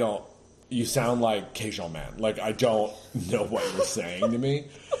like, I don't. You sound like Cajun Man. Like, I don't know what you're saying to me.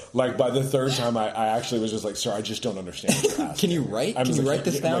 Like, by the third time, I actually was just like, sir, I just don't understand what you're asking. Can you write? Can you write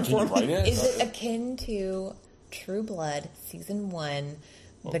this down for me? Is it akin to True Blood, Season 1?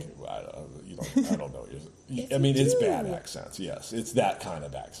 Okay, I don't know. I mean, it's bad accents, yes. It's that kind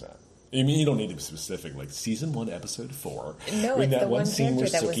of accent. I mean, you don't need to be specific. Like, Season 1, Episode 4. No, it's that the one scene where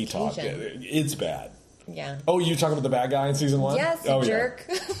character that Suki was talked. Cajun. It's bad. Yeah. Oh, you talking about the bad guy in Season 1? Yes, jerk.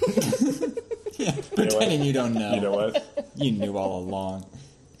 Yeah, pretending you don't know. You know what? You knew all along.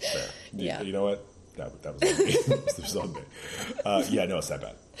 Fair. Yeah. You know what? That was on me. It was on me. No, it's that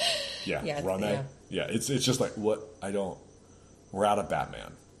bad. Yeah, Rame. Yeah, it's just like, what? We're out of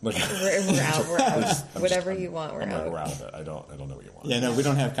Batman. Like, we're out. Whatever you want, we're out. We're out of it. I don't know what you want. Yeah, no, we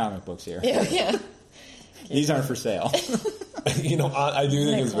don't have comic books here. Yeah. These aren't for sale. I do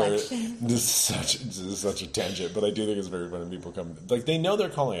think it's very. This is such a tangent, but I do think it's very when people come. Like, they know they're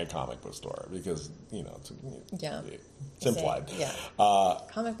calling it a comic book store because it's implied. Yeah.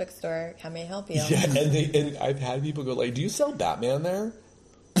 Comic book store. How may I help you? Yeah, and I've had people go like, "Do you sell Batman there?"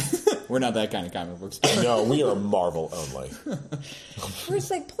 We're not that kind of comic book store. No, we are Marvel only.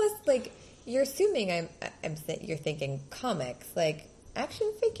 Plus, you're assuming you're thinking comics, like.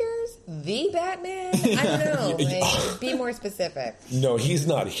 Action figures? The Batman? I don't know. Like, be more specific. No, he's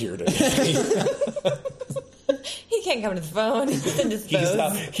not here today. He can't come to the phone. He's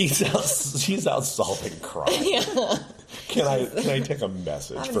indisposed. He's out solving crime. Yeah. Can I take a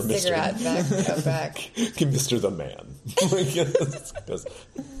message for Mr. Cigarette back. Mr. the Man?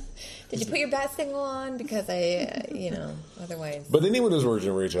 Did you put your bat signal on? Because otherwise. But anyone who's worked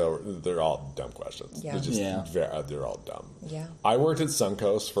in retail, they're all dumb questions. Yeah. They're all dumb. Yeah. I worked at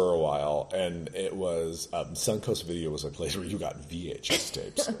Suncoast for a while, and it was Suncoast Video was a place where you got VHS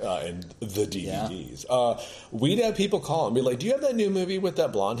tapes and the DVDs. Yeah. We'd have people call and be like, "Do you have that new movie with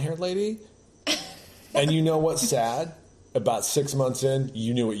that blonde-haired lady?" And you know what's sad? About 6 months in,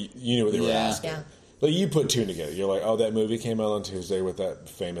 you knew what they were asking. Yeah. Like, you put two together. You're like, oh, that movie came out on Tuesday with that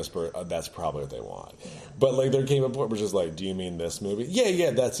famous person. That's probably what they want. Yeah. But, like, there came a point where it's just like, do you mean this movie? Yeah,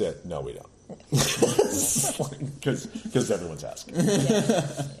 that's it. No, we don't. Because everyone's asking. Yeah.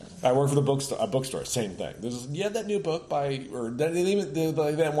 I work for a bookstore, same thing. You have that new book by, or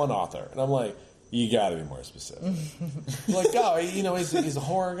that one author. And I'm like, you got to be more specific. Like, oh, he's a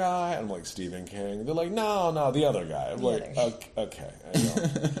horror guy. I'm like, Stephen King. They're like, no, the other guy. I'm like, okay, I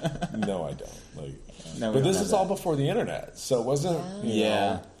don't. No, I don't. Like, no, but this is all before the internet, so it wasn't.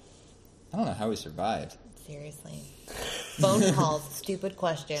 Yeah. I don't know how we survived. Seriously. Phone calls, stupid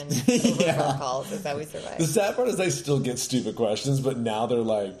questions. Phone calls is how we survived. The sad part is I still get stupid questions, but now they're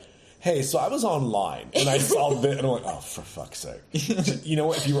like, hey, so I was online, and I saw this, and I'm like, oh, for fuck's sake. You know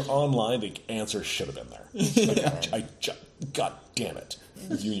what? If you were online, the answer should have been there. God damn it.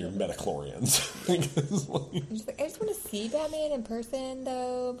 You and your metachlorians. I just want to see Batman in person,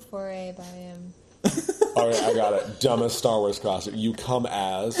 though, before I buy him. All right, I got it. Dumbest Star Wars costume. You come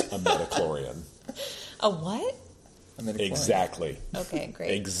as a metachlorian. A what? A metachlorian. Exactly. Okay,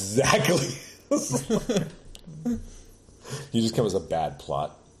 great. Exactly. You just come as a bad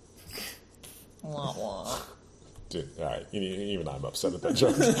plot. Wah, wah. Dude, all right. Even I'm upset at that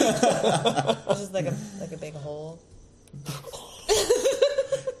joke. It's just like a big hole.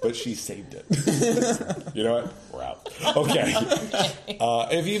 But she saved it. You know what? We're out. Okay.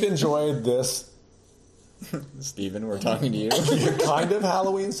 If you've enjoyed this, Stephen, we're talking to you. kind of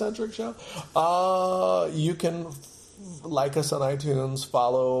Halloween-centric show, you can like us on iTunes,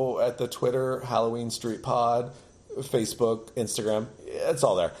 follow at the Twitter, Halloween Street Pod, Facebook, Instagram. It's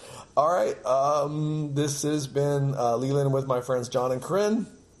all there. All right. This has been Leland with my friends John and Corinne.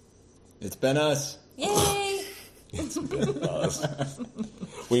 It's been us. Yay! It's been us.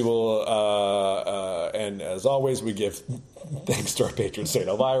 We will, and as always, we give thanks to our patron, St.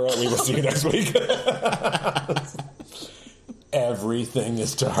 Elvira. We will see you next week. Everything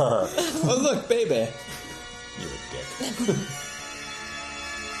is to her. Oh, look, baby. You're a dick.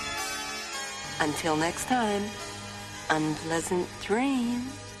 Until next time, unpleasant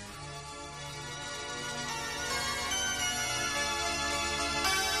dreams.